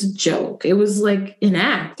a joke. It was like an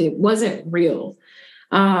act. It wasn't real.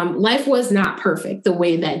 Life was not perfect the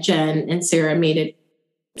way that Jen and Sarah made it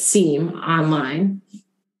seem online.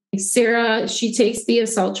 Sarah, she takes the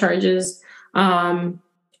assault charges, and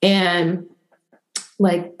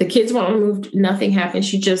like the kids weren't removed. Nothing happened.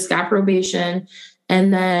 She just got probation.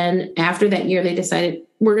 And then after that year, they decided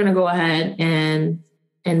we're going to go ahead and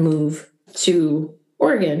move to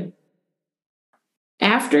Oregon.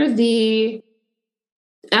 After the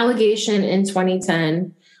allegation in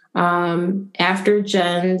 2010, after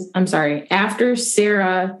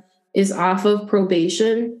Sarah is off of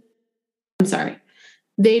probation,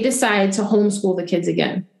 they decide to homeschool the kids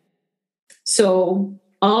again. So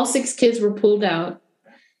all 6 kids were pulled out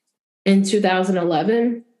in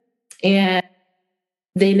 2011, and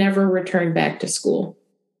they never returned back to school.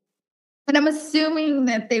 And I'm assuming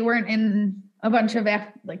that they weren't in a bunch of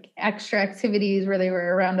extra activities where they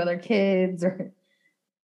were around other kids, or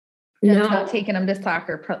no, taking them to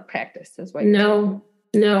soccer practice as well.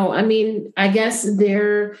 No. I mean, I guess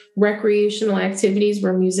their recreational activities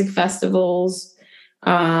were music festivals,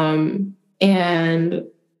 and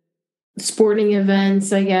sporting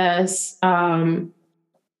events, I guess. But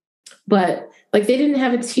like they didn't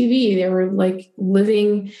have a TV. They were like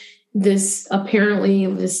living this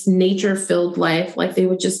nature-filled life. Like they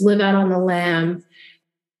would just live out on the lam.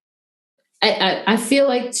 I feel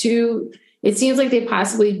like too, it seems like they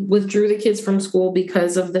possibly withdrew the kids from school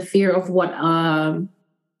because of the fear of what else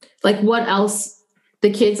the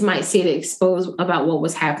kids might say to expose about what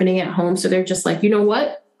was happening at home. So they're just like, you know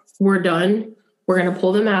what? We're done. We're going to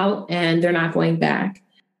pull them out, and they're not going back.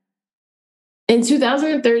 In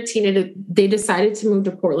 2013, they decided to move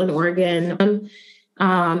to Portland, Oregon. And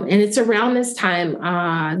it's around this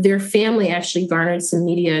time, their family actually garnered some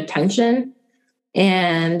media attention.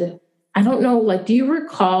 And I don't know, like, do you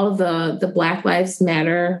recall the Black Lives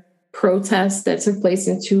Matter protest that took place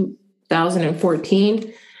in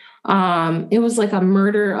 2014? It was like a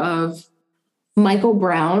murder of Michael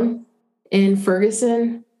Brown in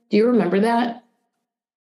Ferguson. Do you remember that?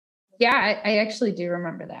 Yeah, I actually do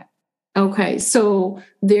remember that. Okay, so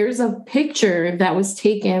there's a picture that was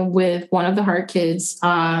taken with one of the Hart kids,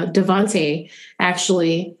 Devante,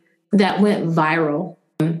 actually, that went viral.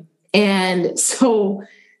 And so,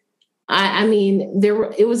 I mean,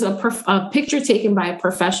 it was a picture taken by a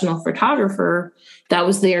professional photographer that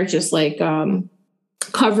was there, just like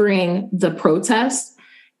covering the protest,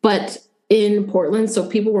 but in Portland. So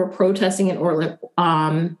people were protesting in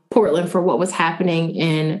Portland for what was happening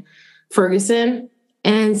in Ferguson.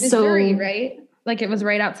 And Missouri, right? Like it was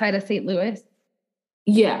right outside of St. Louis.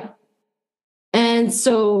 Yeah. And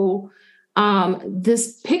so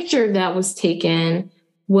this picture that was taken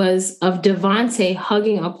was of Devante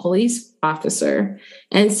hugging a police officer.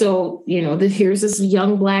 And so, here's this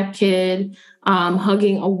young Black kid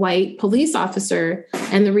hugging a white police officer.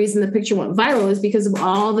 And the reason the picture went viral is because of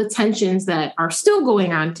all the tensions that are still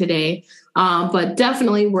going on today, but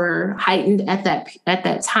definitely were heightened at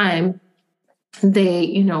that time.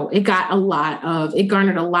 It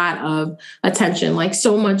garnered a lot of attention, like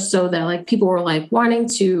so much so that like people were like wanting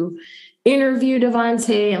to interview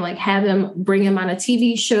Devante and like have him bring him on a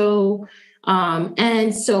TV show.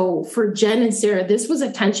 And so for Jen and Sarah, this was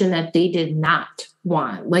attention that they did not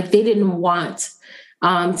want. Like they didn't want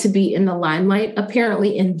to be in the limelight.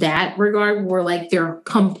 Apparently in that regard, where like they're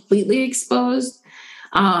completely exposed.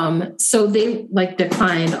 So they like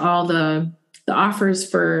declined all the offers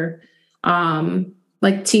for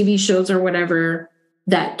like TV shows or whatever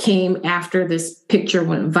that came after this picture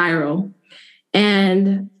went viral.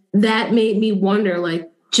 And that made me wonder,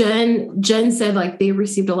 like Jen said, like they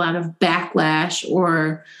received a lot of backlash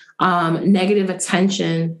or negative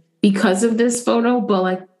attention because of this photo, but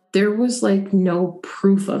like there was like no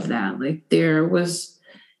proof of that. Like there was,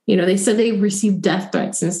 they said they received death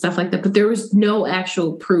threats and stuff like that, but there was no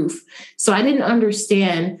actual proof. So I didn't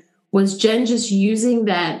understand, was Jen just using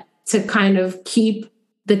that to kind of keep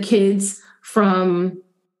the kids from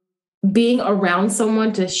being around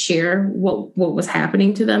someone to share what was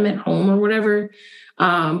happening to them at home or whatever?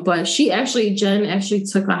 But Jen actually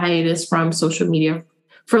took a hiatus from social media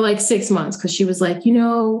for like 6 months because she was like,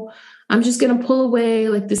 I'm just going to pull away.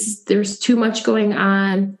 Like there's too much going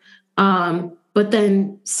on. But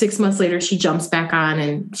then 6 months later, she jumps back on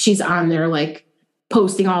and she's on there like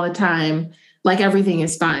posting all the time, like everything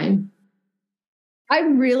is fine.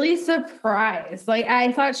 I'm really surprised. Like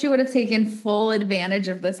I thought she would have taken full advantage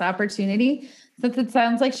of this opportunity, since it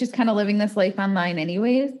sounds like she's kind of living this life online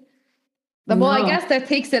anyways. Well, I guess that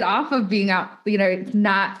takes it off of being out, it's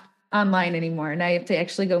not online anymore. Now you have to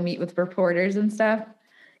actually go meet with reporters and stuff.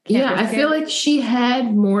 I feel like she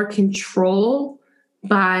had more control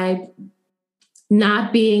by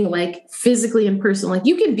not being like physically in person. Like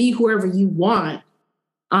you can be whoever you want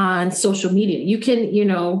on social media. You can,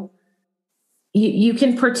 you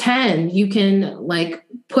can pretend, you can like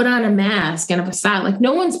put on a mask and a facade. Like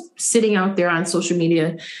no one's sitting out there on social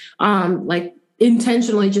media, like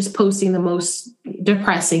intentionally just posting the most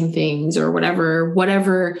depressing things or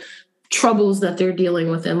whatever troubles that they're dealing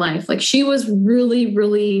with in life. Like she was really,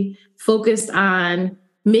 really focused on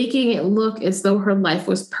making it look as though her life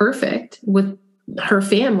was perfect with her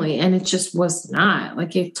family. And it just was not.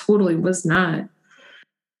 Like it totally was not.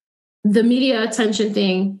 The media attention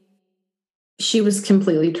thing, she was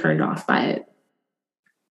completely turned off by it.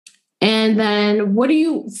 And then what do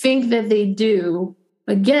you think that they do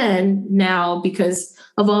again now because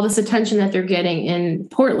of all this attention that they're getting in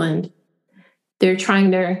Portland? They're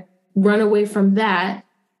trying to run away from that.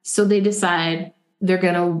 So they decide they're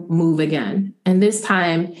going to move again. And this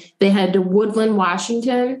time they head to Woodland,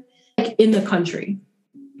 Washington, like in the country,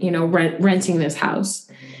 renting this house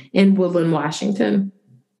in Woodland, Washington.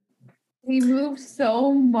 They moved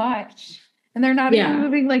so much. And they're not even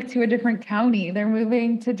moving like to a different county. They're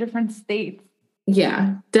moving to different states.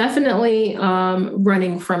 Yeah, definitely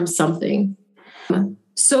running from something.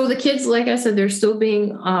 So the kids, like I said, they're still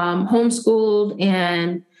being homeschooled,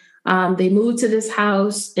 and they moved to this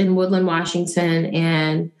house in Woodland, Washington,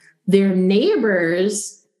 and their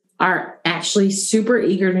neighbors are actually super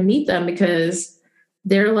eager to meet them because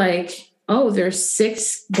they're like, oh, there's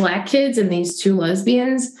 6 Black kids and these 2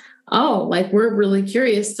 lesbians. Oh, like we're really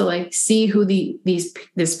curious to like see who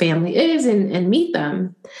this family is and meet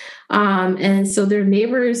them. And so their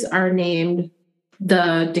neighbors are named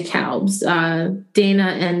the DeKalbs, Dana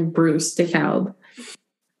and Bruce DeKalb.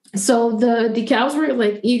 So the DeKalbs were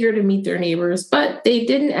like eager to meet their neighbors, but they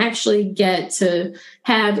didn't actually get to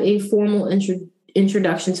have a formal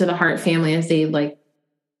introduction to the Hart family as they like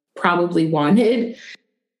probably wanted.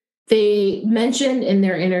 They mentioned in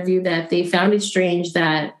their interview that they found it strange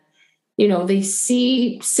that they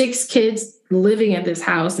see 6 kids living at this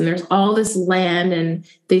house and there's all this land and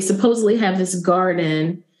they supposedly have this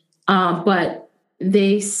garden. But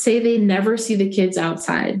they say they never see the kids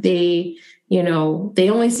outside. They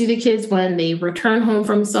only see the kids when they return home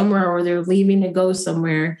from somewhere or they're leaving to go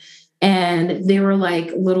somewhere. And they were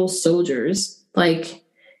like little soldiers. Like,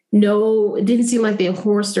 no, it didn't seem like they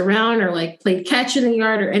horsed around or like played catch in the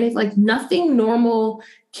yard or anything, like nothing normal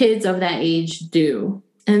kids of that age do.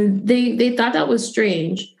 And they thought that was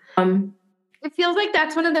strange. It feels like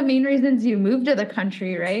that's one of the main reasons you moved to the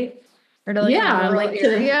country, right? Or to like a rural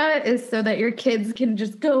area is so that your kids can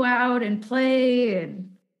just go out and play.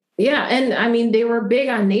 And I mean, they were big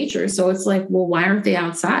on nature. So it's like, well, why aren't they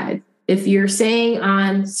outside? If you're saying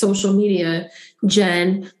on social media,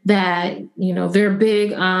 Jen, that, they're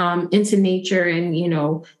big into nature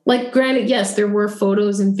and, like granted, yes, there were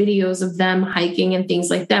photos and videos of them hiking and things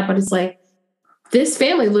like that. But it's like, this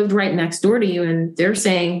family lived right next door to you. And they're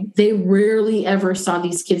saying they rarely ever saw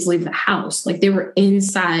these kids leave the house. Like they were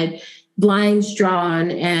inside, blinds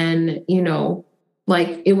drawn. And,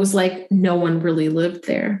 like it was like no one really lived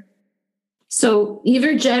there. So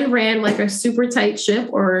either Jen ran like a super tight ship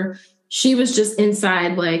or she was just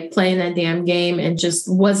inside, like playing that damn game and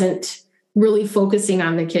just wasn't really focusing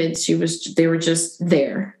on the kids. They were just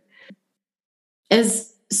there.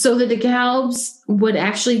 So the DeKalbs would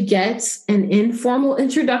actually get an informal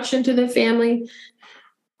introduction to the family.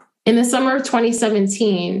 In the summer of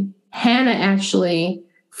 2017, Hannah actually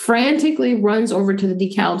frantically runs over to the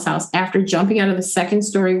DeKalbs' house after jumping out of the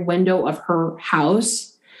second-story window of her house.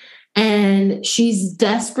 And she's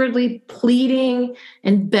desperately pleading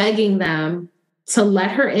and begging them to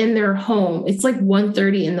let her in their home. It's like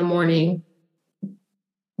 1:30 in the morning.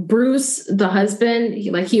 Bruce, the husband,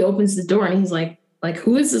 he opens the door and he's like,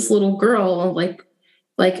 who is this little girl? Like,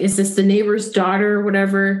 is this the neighbor's daughter or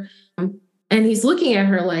whatever? And he's looking at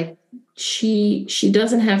her like she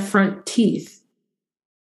doesn't have front teeth.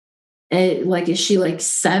 And like, is she like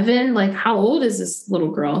 7? Like, how old is this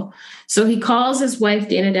little girl? So he calls his wife,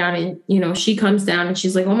 Dana, down and, she comes down and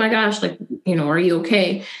she's like, oh my gosh, like, are you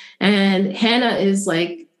okay? And Hannah is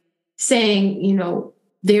like saying,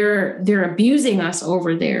 they're abusing us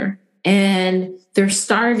over there and they're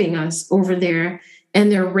starving us over there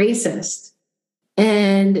and they're racist.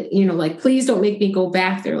 And, like, please don't make me go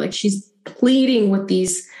back there. Like she's pleading with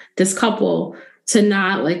this couple to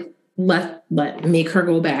not like, let make her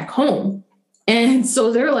go back home. And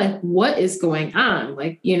so they're like, what is going on?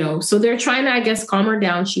 Like, so they're trying to, I guess, calm her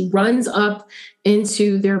down. She runs up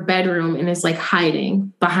into their bedroom and is like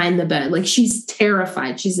hiding behind the bed. Like she's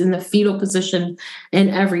terrified. She's in the fetal position and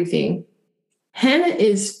everything. Hannah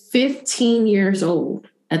is 15 years old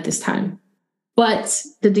at this time. But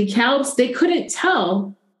the DeKalbs, they couldn't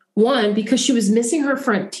tell, 1, because she was missing her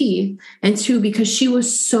front teeth, and 2, because she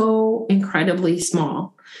was so incredibly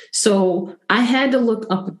small. So I had to look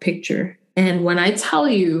up a picture. And when I tell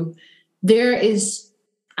you it's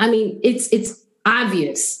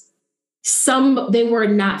obvious. They were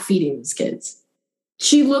not feeding these kids.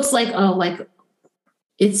 She looks she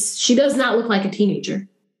does not look like a teenager.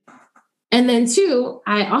 And then 2,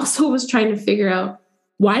 I also was trying to figure out,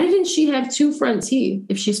 why didn't she have 2 front teeth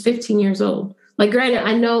if she's 15 years old? Like, granted,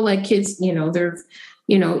 I know like kids, they're,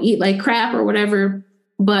 eat like crap or whatever,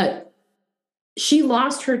 but she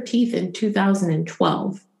lost her teeth in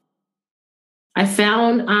 2012. I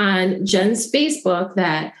found on Jen's Facebook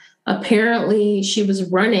that apparently she was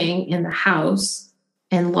running in the house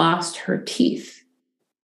and lost her teeth.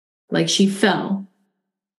 Like she fell.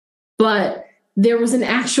 But there was an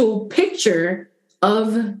actual picture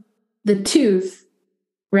of the tooth,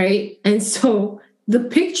 right? And so the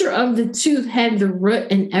picture of the tooth had the root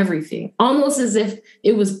and everything, almost as if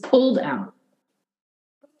it was pulled out.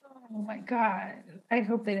 Oh my God. I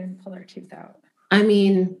hope they didn't pull her tooth out. I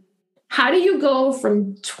mean, how do you go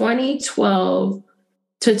from 2012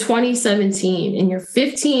 to 2017 and you're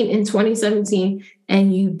 15 in 2017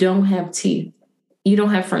 and you don't have teeth? You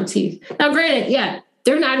don't have front teeth. Now, granted, yeah,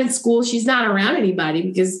 they're not in school. She's not around anybody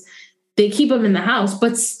because they keep them in the house,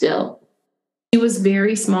 but still. She was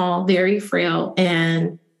very small, very frail,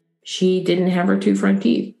 and she didn't have her 2 front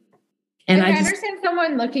teeth. And I understand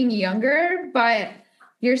someone looking younger, but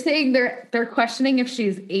you're saying they're questioning if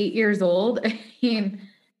she's 8 years old. I mean,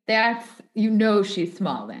 that's, she's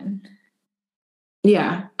small then.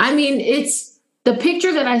 Yeah. I mean, it's the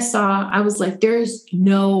picture that I saw. I was like, there's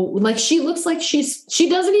no, like, she looks like she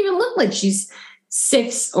doesn't even look like she's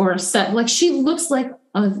 6 or 7. Like she looks like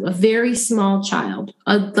a very small child,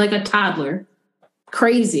 like a toddler.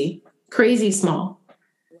 Crazy small.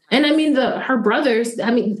 And I mean, her brothers,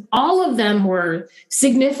 I mean, all of them were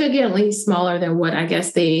significantly smaller than what I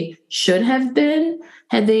guess they should have been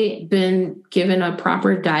had they been given a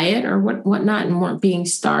proper diet or whatnot and weren't being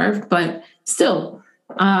starved. But still,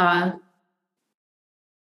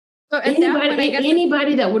 So at that point, I guess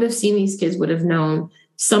anybody that would have seen these kids would have known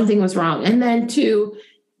something was wrong. And then too,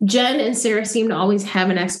 Jen and Sarah seem to always have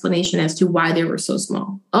an explanation as to why they were so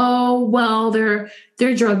small. Oh, well, they're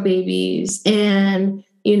drug babies, and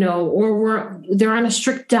or they're on a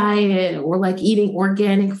strict diet, or like eating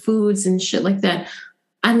organic foods and shit like that.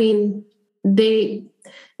 I mean, they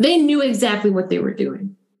knew exactly what they were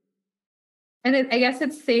doing. And I guess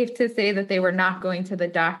it's safe to say that they were not going to the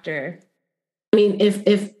doctor. I mean,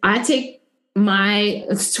 if I take my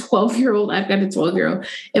 12-year-old, I've got a 12-year-old.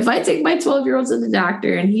 If I take my 12-year-old to the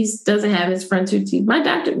doctor and he doesn't have his front two teeth,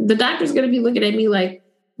 the doctor's going to be looking at me like,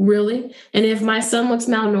 really? And if my son looks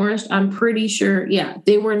malnourished, I'm pretty sure, yeah,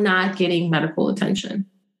 they were not getting medical attention.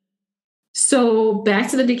 So back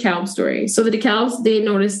to the DeKalb story. So the DeKalbs, they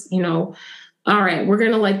noticed, all right, we're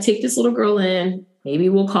going to like take this little girl in. Maybe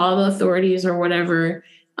we'll call the authorities or whatever.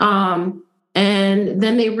 And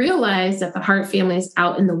then they realized that the Hart family is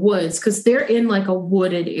out in the woods because they're in like a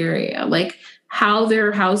wooded area, like how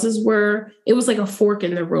their houses were. It was like a fork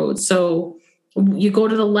in the road. So you go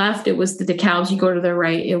to the left, it was the DeKalbs. You go to the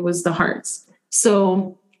right, it was the Harts.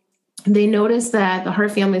 So they noticed that the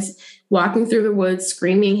Hart family's walking through the woods,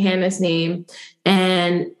 screaming Hannah's name.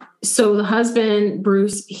 And so the husband,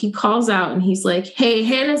 Bruce, he calls out and he's like, hey,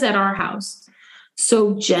 Hannah's at our house.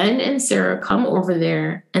 So Jen and Sarah come over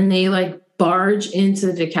there and they like barge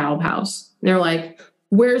into the DeKalb house. They're like,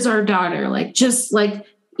 where's our daughter? Like, just like,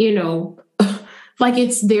 like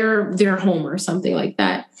it's their home or something like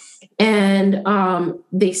that. And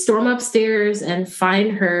they storm upstairs and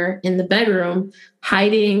find her in the bedroom,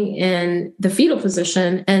 hiding in the fetal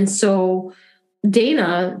position. And so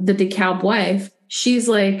Dana, the DeKalb wife, she's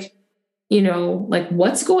like, like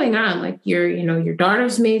what's going on? Like your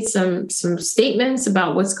daughter's made some statements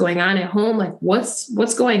about what's going on at home. Like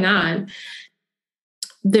what's going on?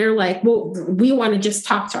 They're like, well, we want to just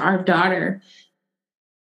talk to our daughter.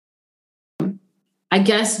 I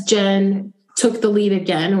guess Jen took the lead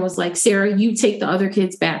again and was like, Sarah, you take the other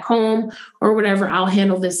kids back home or whatever. I'll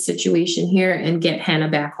handle this situation here and get Hannah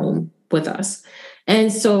back home with us.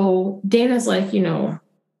 And so Dana's like,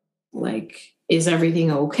 like, is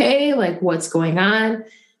everything okay? Like, what's going on?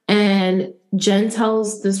 And Jen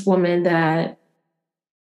tells this woman that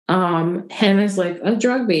Hannah's like a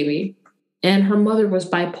drug baby and her mother was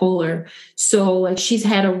bipolar. So like she's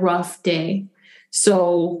had a rough day.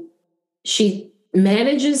 So Jen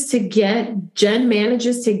manages to get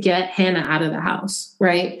Hannah out of the house,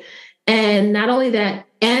 right? And not only that,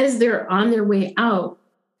 as they're on their way out,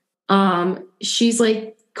 she's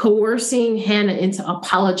like coercing Hannah into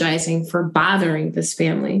apologizing for bothering this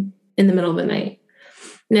family in the middle of the night.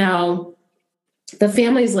 Now, the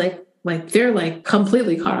family's like they're like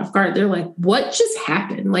completely caught off guard. They're like, what just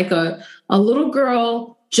happened? Like a little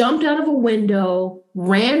girl jumped out of a window,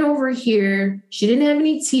 ran over here. She didn't have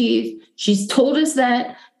any teeth. She's told us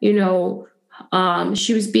that,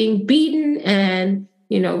 she was being beaten and,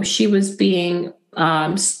 she was being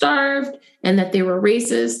starved and that they were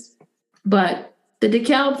racist. But the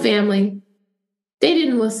DeKalb family, they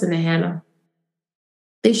didn't listen to Hannah.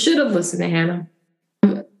 They should have listened to Hannah.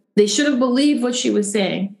 They should have believed what she was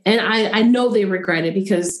saying. And I know they regret it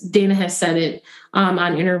because Dana has said it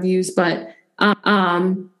on interviews. But,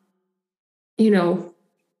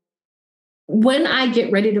 when I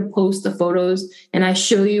get ready to post the photos and I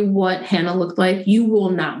show you what Hannah looked like, you will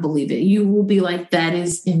not believe it. You will be like, that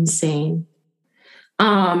is insane. So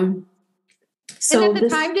and at the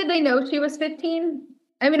time, did they know she was 15?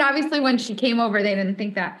 I mean, obviously when she came over, they didn't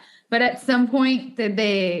think that. But at some point, did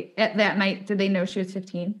they know she was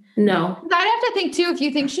 15? No. I'd have to think too, if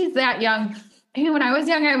you think she's that young. I mean, when I was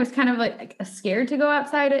young, I was kind of like scared to go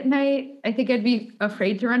outside at night. I think I'd be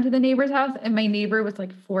afraid to run to the neighbor's house. And my neighbor was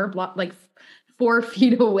like 4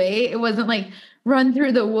 feet away. It wasn't like run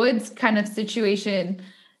through the woods kind of situation.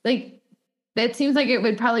 Like that seems like it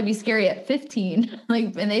would probably be scary at 15.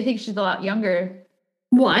 Like, and they think she's a lot younger.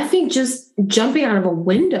 Well, I think just jumping out of a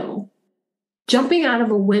window,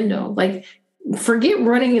 like forget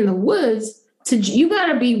running in the woods, you got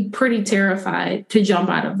to be pretty terrified to jump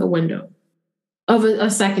out of the window of a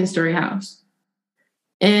second story house.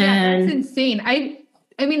 And that's insane. I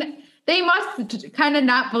mean, they must kind of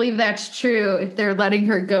not believe that's true if they're letting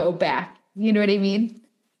her go back. You know what I mean?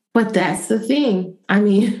 But that's the thing. I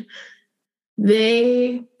mean,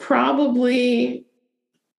 they probably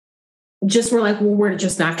just were like, well, we're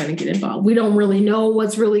just not going to get involved. We don't really know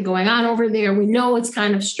what's really going on over there. We know it's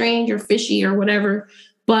kind of strange or fishy or whatever,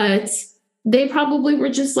 but they probably were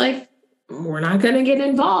just like, we're not going to get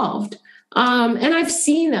involved. And I've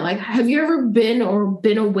seen that. Like, have you ever been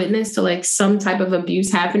a witness to like some type of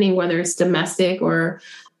abuse happening, whether it's domestic or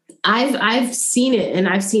I've seen it, and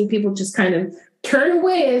I've seen people just kind of turn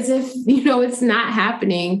away as if, it's not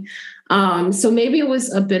happening. So maybe it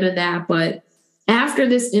was a bit of that, but after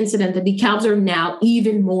this incident, the DeKalbs are now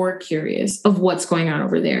even more curious of what's going on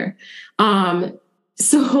over there.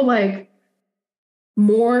 So like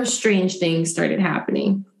more strange things started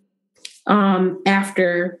happening.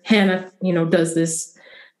 After Hannah, does this,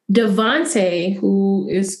 Devontae, who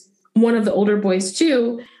is one of the older boys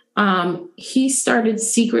too, he started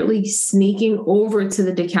secretly sneaking over to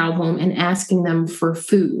the DeKalb home and asking them for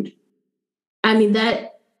food. I mean, Hannah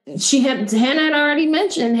had already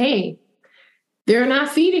mentioned, hey, they're not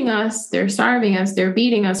feeding us, they're starving us, they're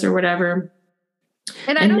beating us or whatever.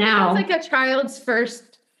 And I don't think that's like a child's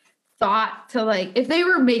first thought to like, if they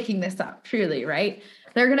were making this up, truly, right?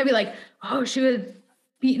 They're going to be like, oh, she was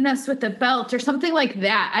beating us with a belt or something like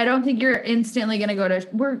that. I don't think you're instantly going to go to,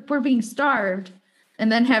 we're being starved,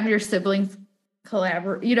 and then have your siblings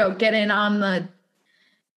collaborate, get in on the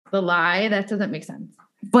lie. That doesn't make sense.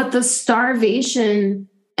 But the starvation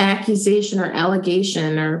accusation or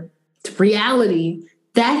allegation or reality,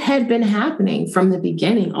 that had been happening from the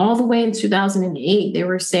beginning. All the way in 2008, they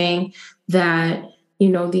were saying that,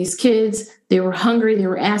 these kids, they were hungry. They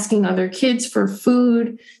were asking other kids for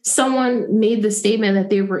food. Someone made the statement that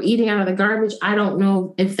they were eating out of the garbage. I don't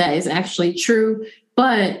know if that is actually true,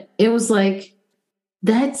 but it was like,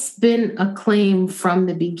 that's been a claim from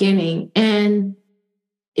the beginning. And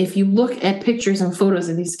if you look at pictures and photos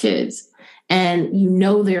of these kids and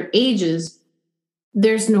their ages,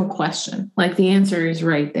 there's no question. Like, the answer is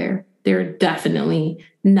right there. They're definitely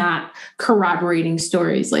not corroborating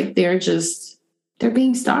stories. Like, they're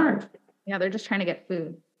being starved. Yeah, they're just trying to get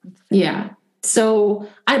food. Yeah. So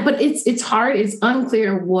but it's hard. It's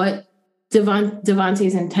unclear what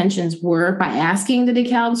Devontae's intentions were by asking the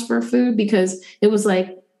DeKalbs for food, because it was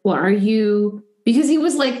like, well, because he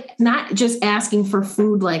was like not just asking for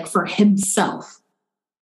food like for himself.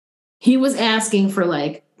 He was asking for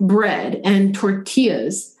like bread and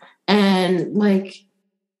tortillas, and like,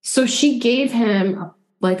 so she gave him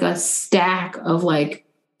like a stack of like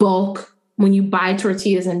bulk, when you buy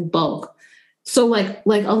tortillas in bulk. So like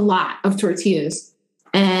a lot of tortillas.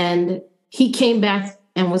 And he came back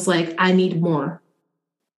and was like, I need more.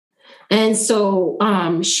 And so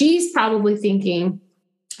she's probably thinking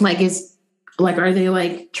like, are they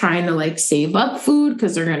like trying to like save up food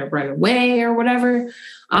because they're going to run away or whatever?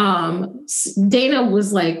 Dana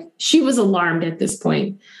was like, she was alarmed at this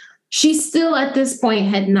point. She still at this point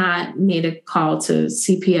had not made a call to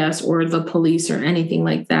CPS or the police or anything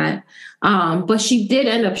like that. But she did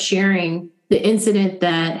end up sharing the incident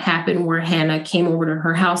that happened where Hannah came over to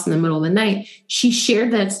her house in the middle of the night. She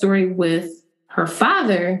shared that story with her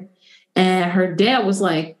father, and her dad was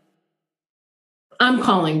like, I'm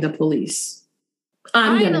calling the police.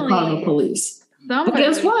 I'm going to call the police. But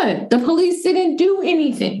guess what? The police didn't do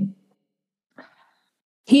anything.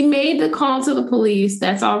 He made the call to the police.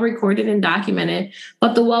 That's all recorded and documented.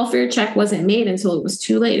 But the welfare check wasn't made until it was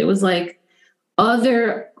too late. It was like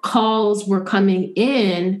other calls were coming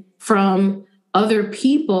in from other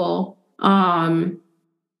people. Wait,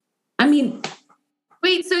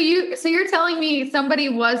 so you're telling me somebody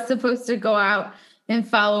was supposed to go out and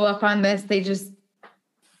follow up on this? They just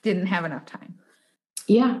didn't have enough time.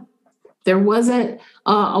 Yeah. There wasn't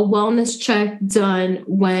a wellness check done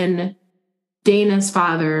when Dana's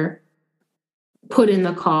father put in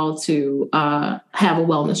the call to have a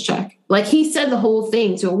wellness check. Like, he said the whole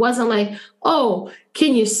thing. So it wasn't like, oh,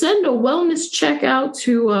 can you send a wellness check out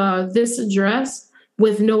to this address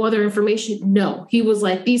with no other information? No, he was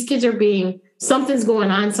like, these kids are something's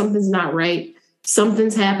going on. Something's not right.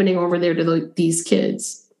 Something's happening over there to these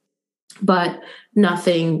kids. But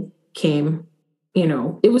nothing came,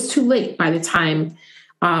 it was too late by the time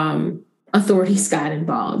authorities got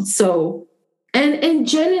involved. So, and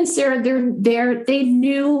Jen and Sarah, they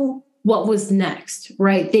knew what was next,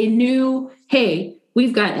 right? They knew, hey,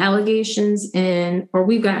 we've got allegations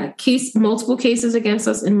we've got multiple cases against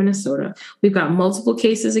us in Minnesota. We've got multiple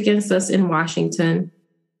cases against us in Washington.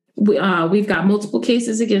 We've got multiple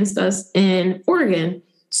cases against us in Oregon.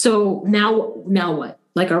 So now what?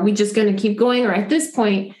 Like, are we just going to keep going? Or at this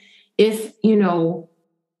point, if,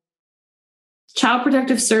 Child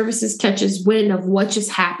Protective Services catches wind of what just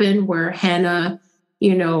happened, where Hannah,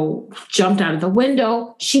 jumped out of the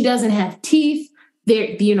window, she doesn't have teeth.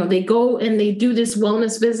 they go and they do this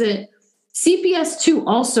wellness visit. CPS too,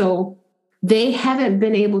 also, they haven't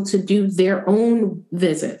been able to do their own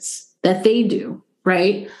visits that they do,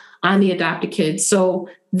 right, on the adopted kids. So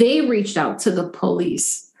they reached out to the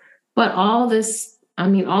police. But all those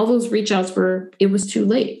reach outs it was too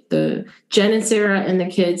late. The Jen and Sarah and the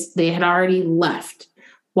kids, they had already left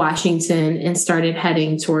Washington and started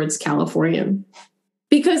heading towards California.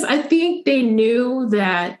 Because I think they knew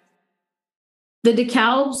that the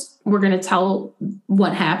DeKalbs were going to tell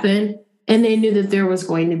what happened, and they knew that there was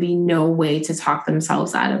going to be no way to talk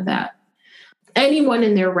themselves out of that. Anyone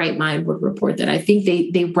in their right mind would report that. I think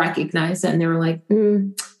they recognized that, and they were like,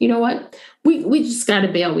 you know what? We just got to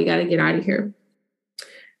bail. We got to get out of here.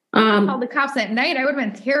 Call the cops at night. I would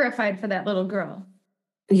have been terrified for that little girl.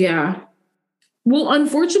 Yeah. We'll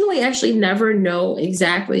unfortunately actually never know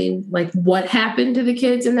exactly like what happened to the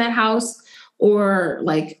kids in that house, or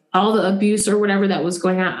like all the abuse or whatever that was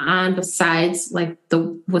going on besides like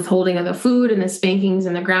the withholding of the food and the spankings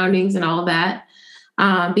and the groundings and all that.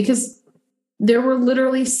 Because there were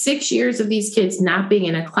literally 6 years of these kids not being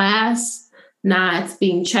in a class, not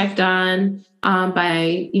being checked on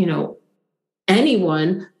by,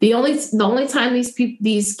 anyone. The only time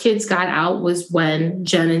these kids got out was when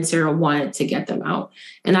Jen and Sarah wanted to get them out.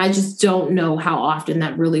 And I just don't know how often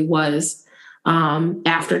that really was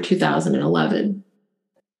after 2011.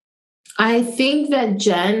 I think that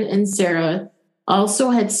Jen and Sarah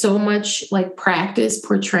also had so much like practice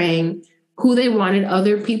portraying who they wanted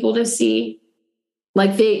other people to see.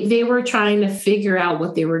 Like they were trying to figure out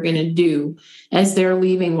what they were going to do as they're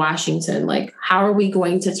leaving Washington. Like, how are we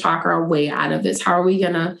going to talk our way out of this? How are we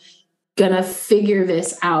gonna figure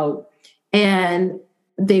this out? And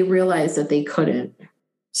they realized that they couldn't.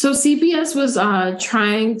 So CPS was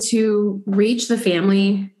trying to reach the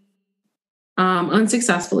family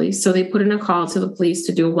unsuccessfully. So they put in a call to the police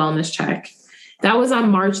to do a wellness check. That was on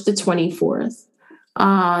March the 24th.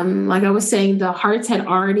 Like I was saying, the Harts had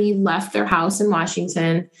already left their house in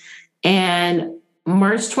Washington, and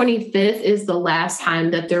March 25th is the last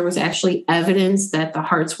time that there was actually evidence that the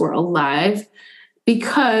Harts were alive,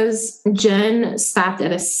 because Jen stopped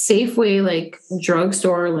at a Safeway, like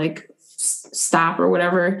drugstore, like stop or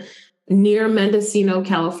whatever, near Mendocino,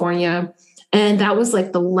 California. And that was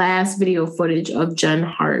like the last video footage of Jen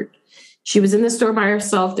Hart. She was in the store by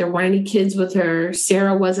herself. There weren't any kids with her.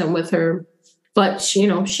 Sarah wasn't with her. But,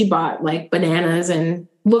 she bought like bananas and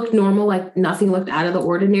looked normal, like nothing looked out of the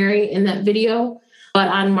ordinary in that video. But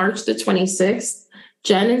on March the 26th,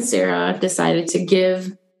 Jen and Sarah decided to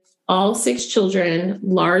give all 6 children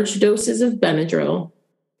large doses of Benadryl.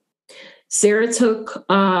 Sarah took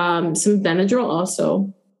some Benadryl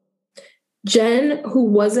also. Jen, who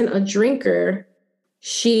wasn't a drinker,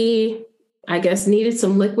 she, I guess, needed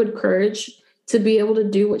some liquid courage to be able to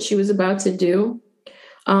do what she was about to do.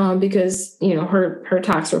 Because, her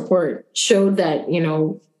tox report showed that,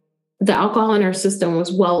 the alcohol in her system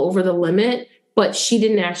was well over the limit, but she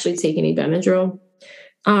didn't actually take any Benadryl.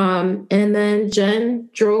 And then Jen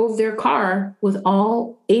drove their car with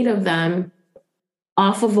all 8 of them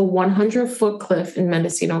off of a 100-foot cliff in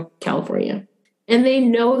Mendocino, California. And they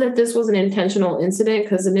know that this was an intentional incident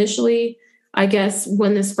because initially, I guess,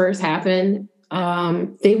 when this first happened,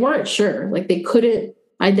 they weren't sure. Like, they couldn't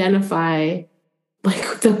identify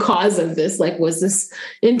like the cause of this. Like, was this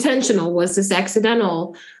intentional? Was this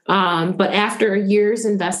accidental? But after a year's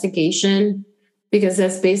investigation, because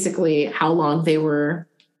that's basically how long they were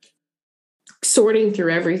sorting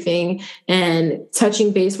through everything and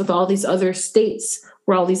touching base with all these other states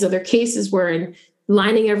where all these other cases were and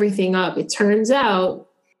lining everything up, it turns out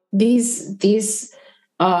these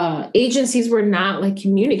agencies were not like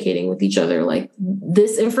communicating with each other. Like,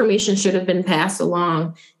 this information should have been passed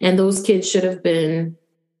along, and those kids should have been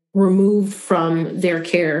removed from their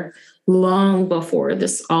care long before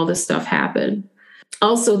all this stuff happened.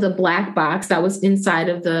 Also, the black box that was inside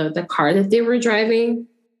of the car that they were driving,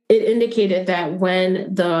 it indicated that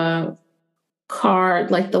when the car,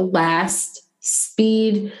 like the last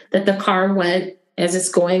speed that the car went as it's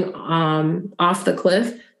going off the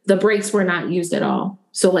cliff, the brakes were not used at all.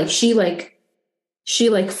 So like she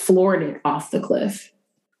floored it off the cliff.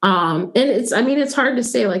 And it's hard to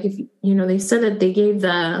say, like, if, they said that they gave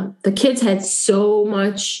the kids had so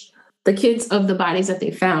much, the kids of the bodies that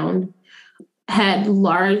they found had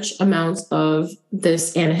large amounts of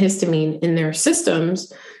this antihistamine in their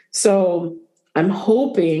systems. So I'm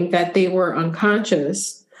hoping that they were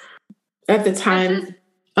unconscious at the time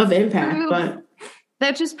of impact, but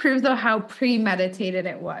that just proves, though, how premeditated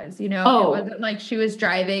it was. It wasn't like she was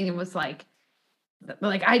driving and was like,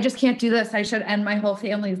 like, I just can't do this. I should end my whole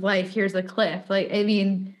family's life. Here's a cliff. Like, I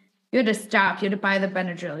mean, you had to stop. You had to buy the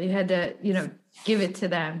Benadryl. You had to, give it to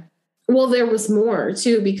them. Well, there was more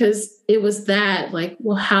too, because it was that like,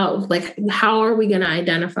 well, how are we going to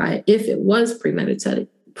identify if it was premeditated?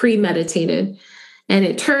 And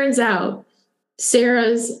it turns out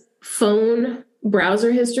Sarah's phone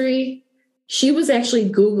browser history, she was actually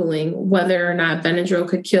Googling whether or not Benadryl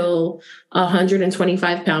could kill a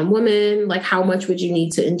 125-pound woman. Like, how much would you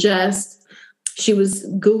need to ingest? She was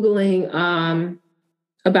Googling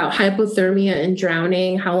about hypothermia and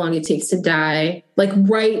drowning, how long it takes to die, like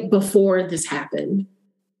right before this happened.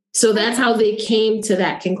 So that's how they came to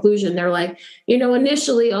that conclusion. They're like,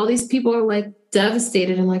 initially all these people are like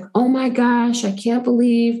devastated and like, oh my gosh, I can't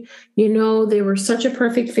believe, they were such a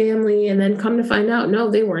perfect family. And then come to find out,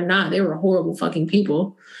 no, they were not. They were horrible fucking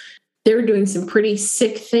people. They were doing some pretty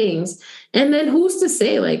sick things. And then who's to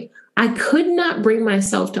say, like, I could not bring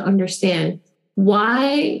myself to understand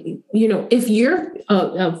why, if you're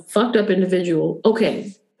a fucked up individual,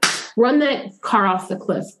 okay, run that car off the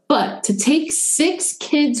cliff. But to take 6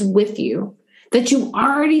 kids with you that you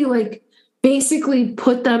already like basically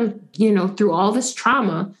put them, through all this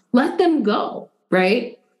trauma, let them go,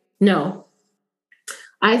 right? No.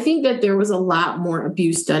 I think that there was a lot more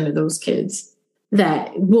abuse done to those kids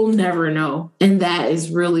that we'll never know. And that is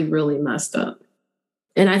really, really messed up.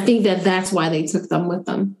 And I think that that's why they took them with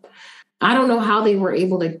them. I don't know how they were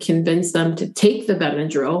able to convince them to take the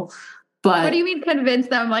Benadryl, but... What do you mean convince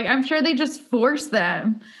them? Like, I'm sure they just forced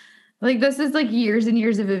them. Like, this is like years and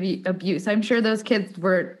years of abuse. I'm sure those kids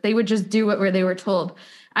they would just do what they were told.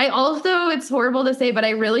 I also, it's horrible to say, but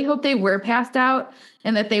I really hope they were passed out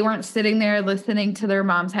and that they weren't sitting there listening to their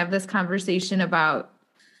moms have this conversation about,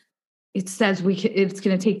 it says it's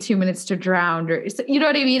going to take 2 minutes to drown, or, you know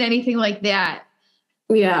what I mean? Anything like that.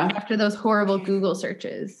 Yeah. After those horrible Google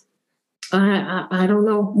searches. I don't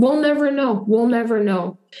know. We'll never know. We'll never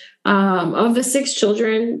know. Of the 6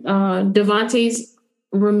 children, Devontae's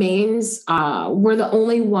remains were the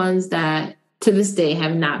only ones that to this day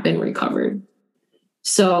have not been recovered.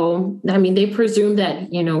 So, I mean, they presume that,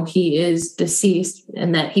 he is deceased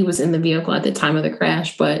and that he was in the vehicle at the time of the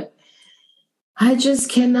crash, but I just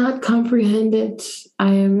cannot comprehend it.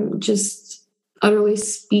 I am just utterly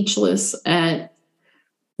speechless at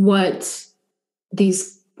what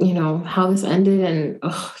these, how this ended and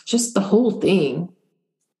just the whole thing.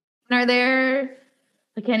 Are there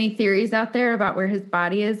like any theories out there about where his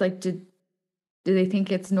body is? Like, do they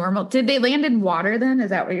think it's normal? Did they land in water then? Is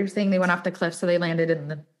that what you're saying? They went off the cliff, so they landed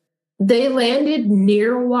They landed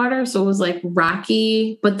near water, so it was like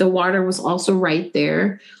rocky, but the water was also right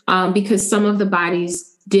there because some of the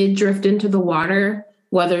bodies did drift into the water,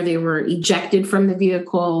 whether they were ejected from the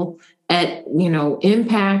vehicle at,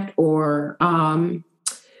 impact or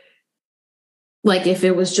like if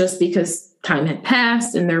it was just because time had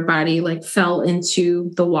passed and their body like fell into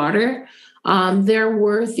the water. There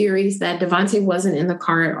were theories that Devontae wasn't in the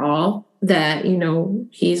car at all, that,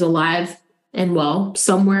 he's alive and well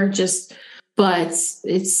somewhere, but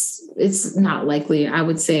it's not likely, I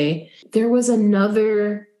would say. There was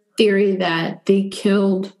another theory that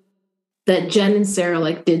that Jen and Sarah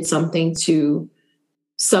like did something to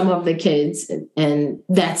some of the kids, and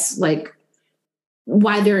that's like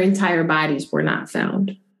why their entire bodies were not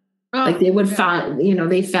found. Like they would find,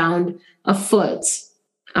 they found a foot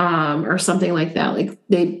or something like that. Like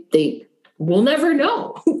we'll never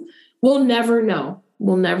know. We'll never know.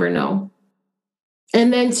 We'll never know.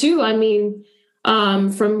 And then too, I mean,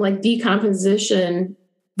 from like decomposition,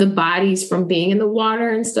 the bodies from being in the water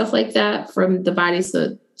and stuff like that, from the bodies,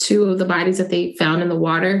 the 2 of the bodies that they found in the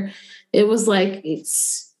water, it was like,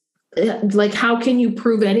 it's like, how can you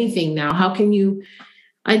prove anything now? How can you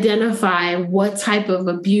identify what type of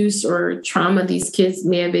abuse or trauma these kids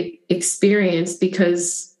may have experienced?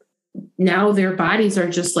 Because now their bodies are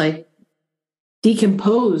just like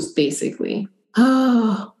decomposed, basically.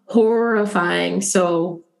 Oh, horrifying.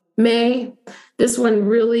 So May, this one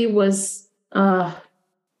really was,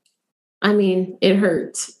 it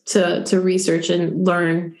hurt to research and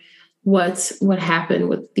learn what happened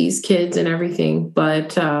with these kids and everything.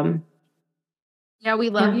 But yeah, we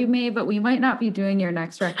love you, May, but we might not be doing your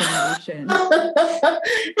next recommendation.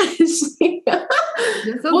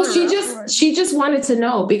 She just wanted to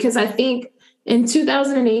know, because I think in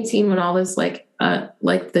 2018, when all this like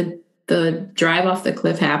the drive off the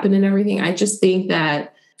cliff happened and everything, I just think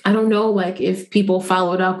that, I don't know, like if people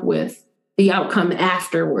followed up with the outcome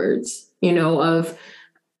afterwards, of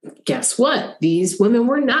guess what? These women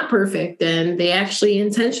were not perfect and they actually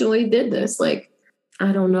intentionally did this. Like,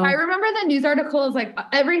 I don't know. I remember the news articles, like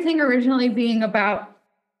everything originally being about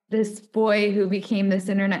this boy who became this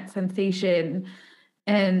internet sensation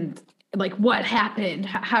and like what happened?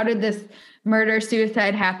 How did this murder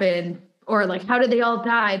suicide happen? Or like, how did they all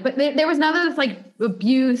die? But there was none of this like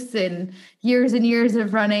abuse and years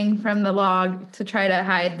of running from the log to try to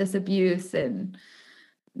hide this abuse and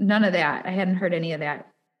none of that. I hadn't heard any of that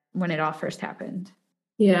when it all first happened.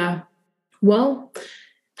 Yeah. Well,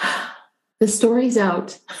 the story's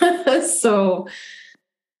out. So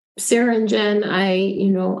Sarah and Jen,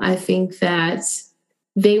 I think that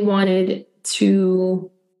they wanted to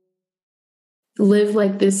live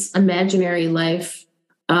like this imaginary life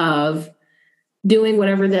of doing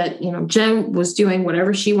whatever that, Jen was doing,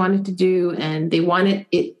 whatever she wanted to do. And they wanted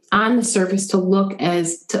it on the surface to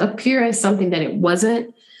appear as something that it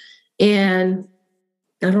wasn't. And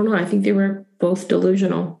I don't know. I think they were both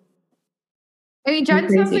delusional. I mean, Jen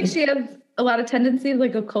sounds like she has a lot of tendencies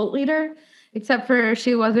like a cult leader, except for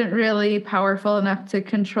she wasn't really powerful enough to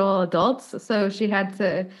control adults. So she had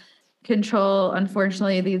to control,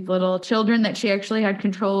 unfortunately, these little children that she actually had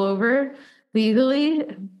control over legally,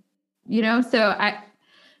 so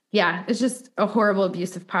it's just a horrible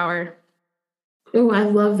abuse of power. Oh, I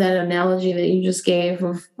love that analogy that you just gave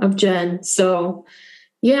of Jen. So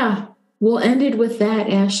yeah, we'll end it with that,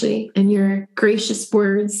 Ashlee, and your gracious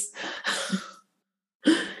words.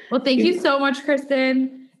 Well, thank you so much,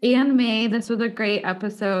 Kristin and May. This was a great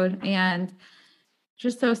episode and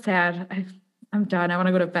just so sad. I'm done. I want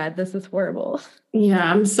to go to bed. This is horrible. Yeah,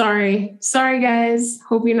 I'm sorry. Sorry, guys.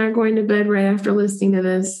 Hope you're not going to bed right after listening to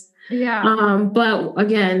this. Yeah. But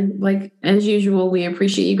again, like as usual, we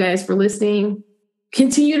appreciate you guys for listening.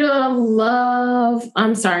 Continue to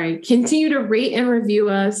rate and review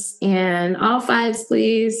us, and all fives,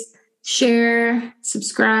 please. Share,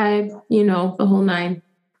 subscribe, the whole nine.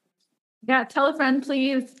 Yeah, tell a friend,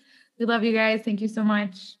 please. We love you guys. Thank you so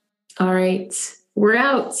much. All right. We're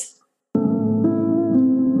out.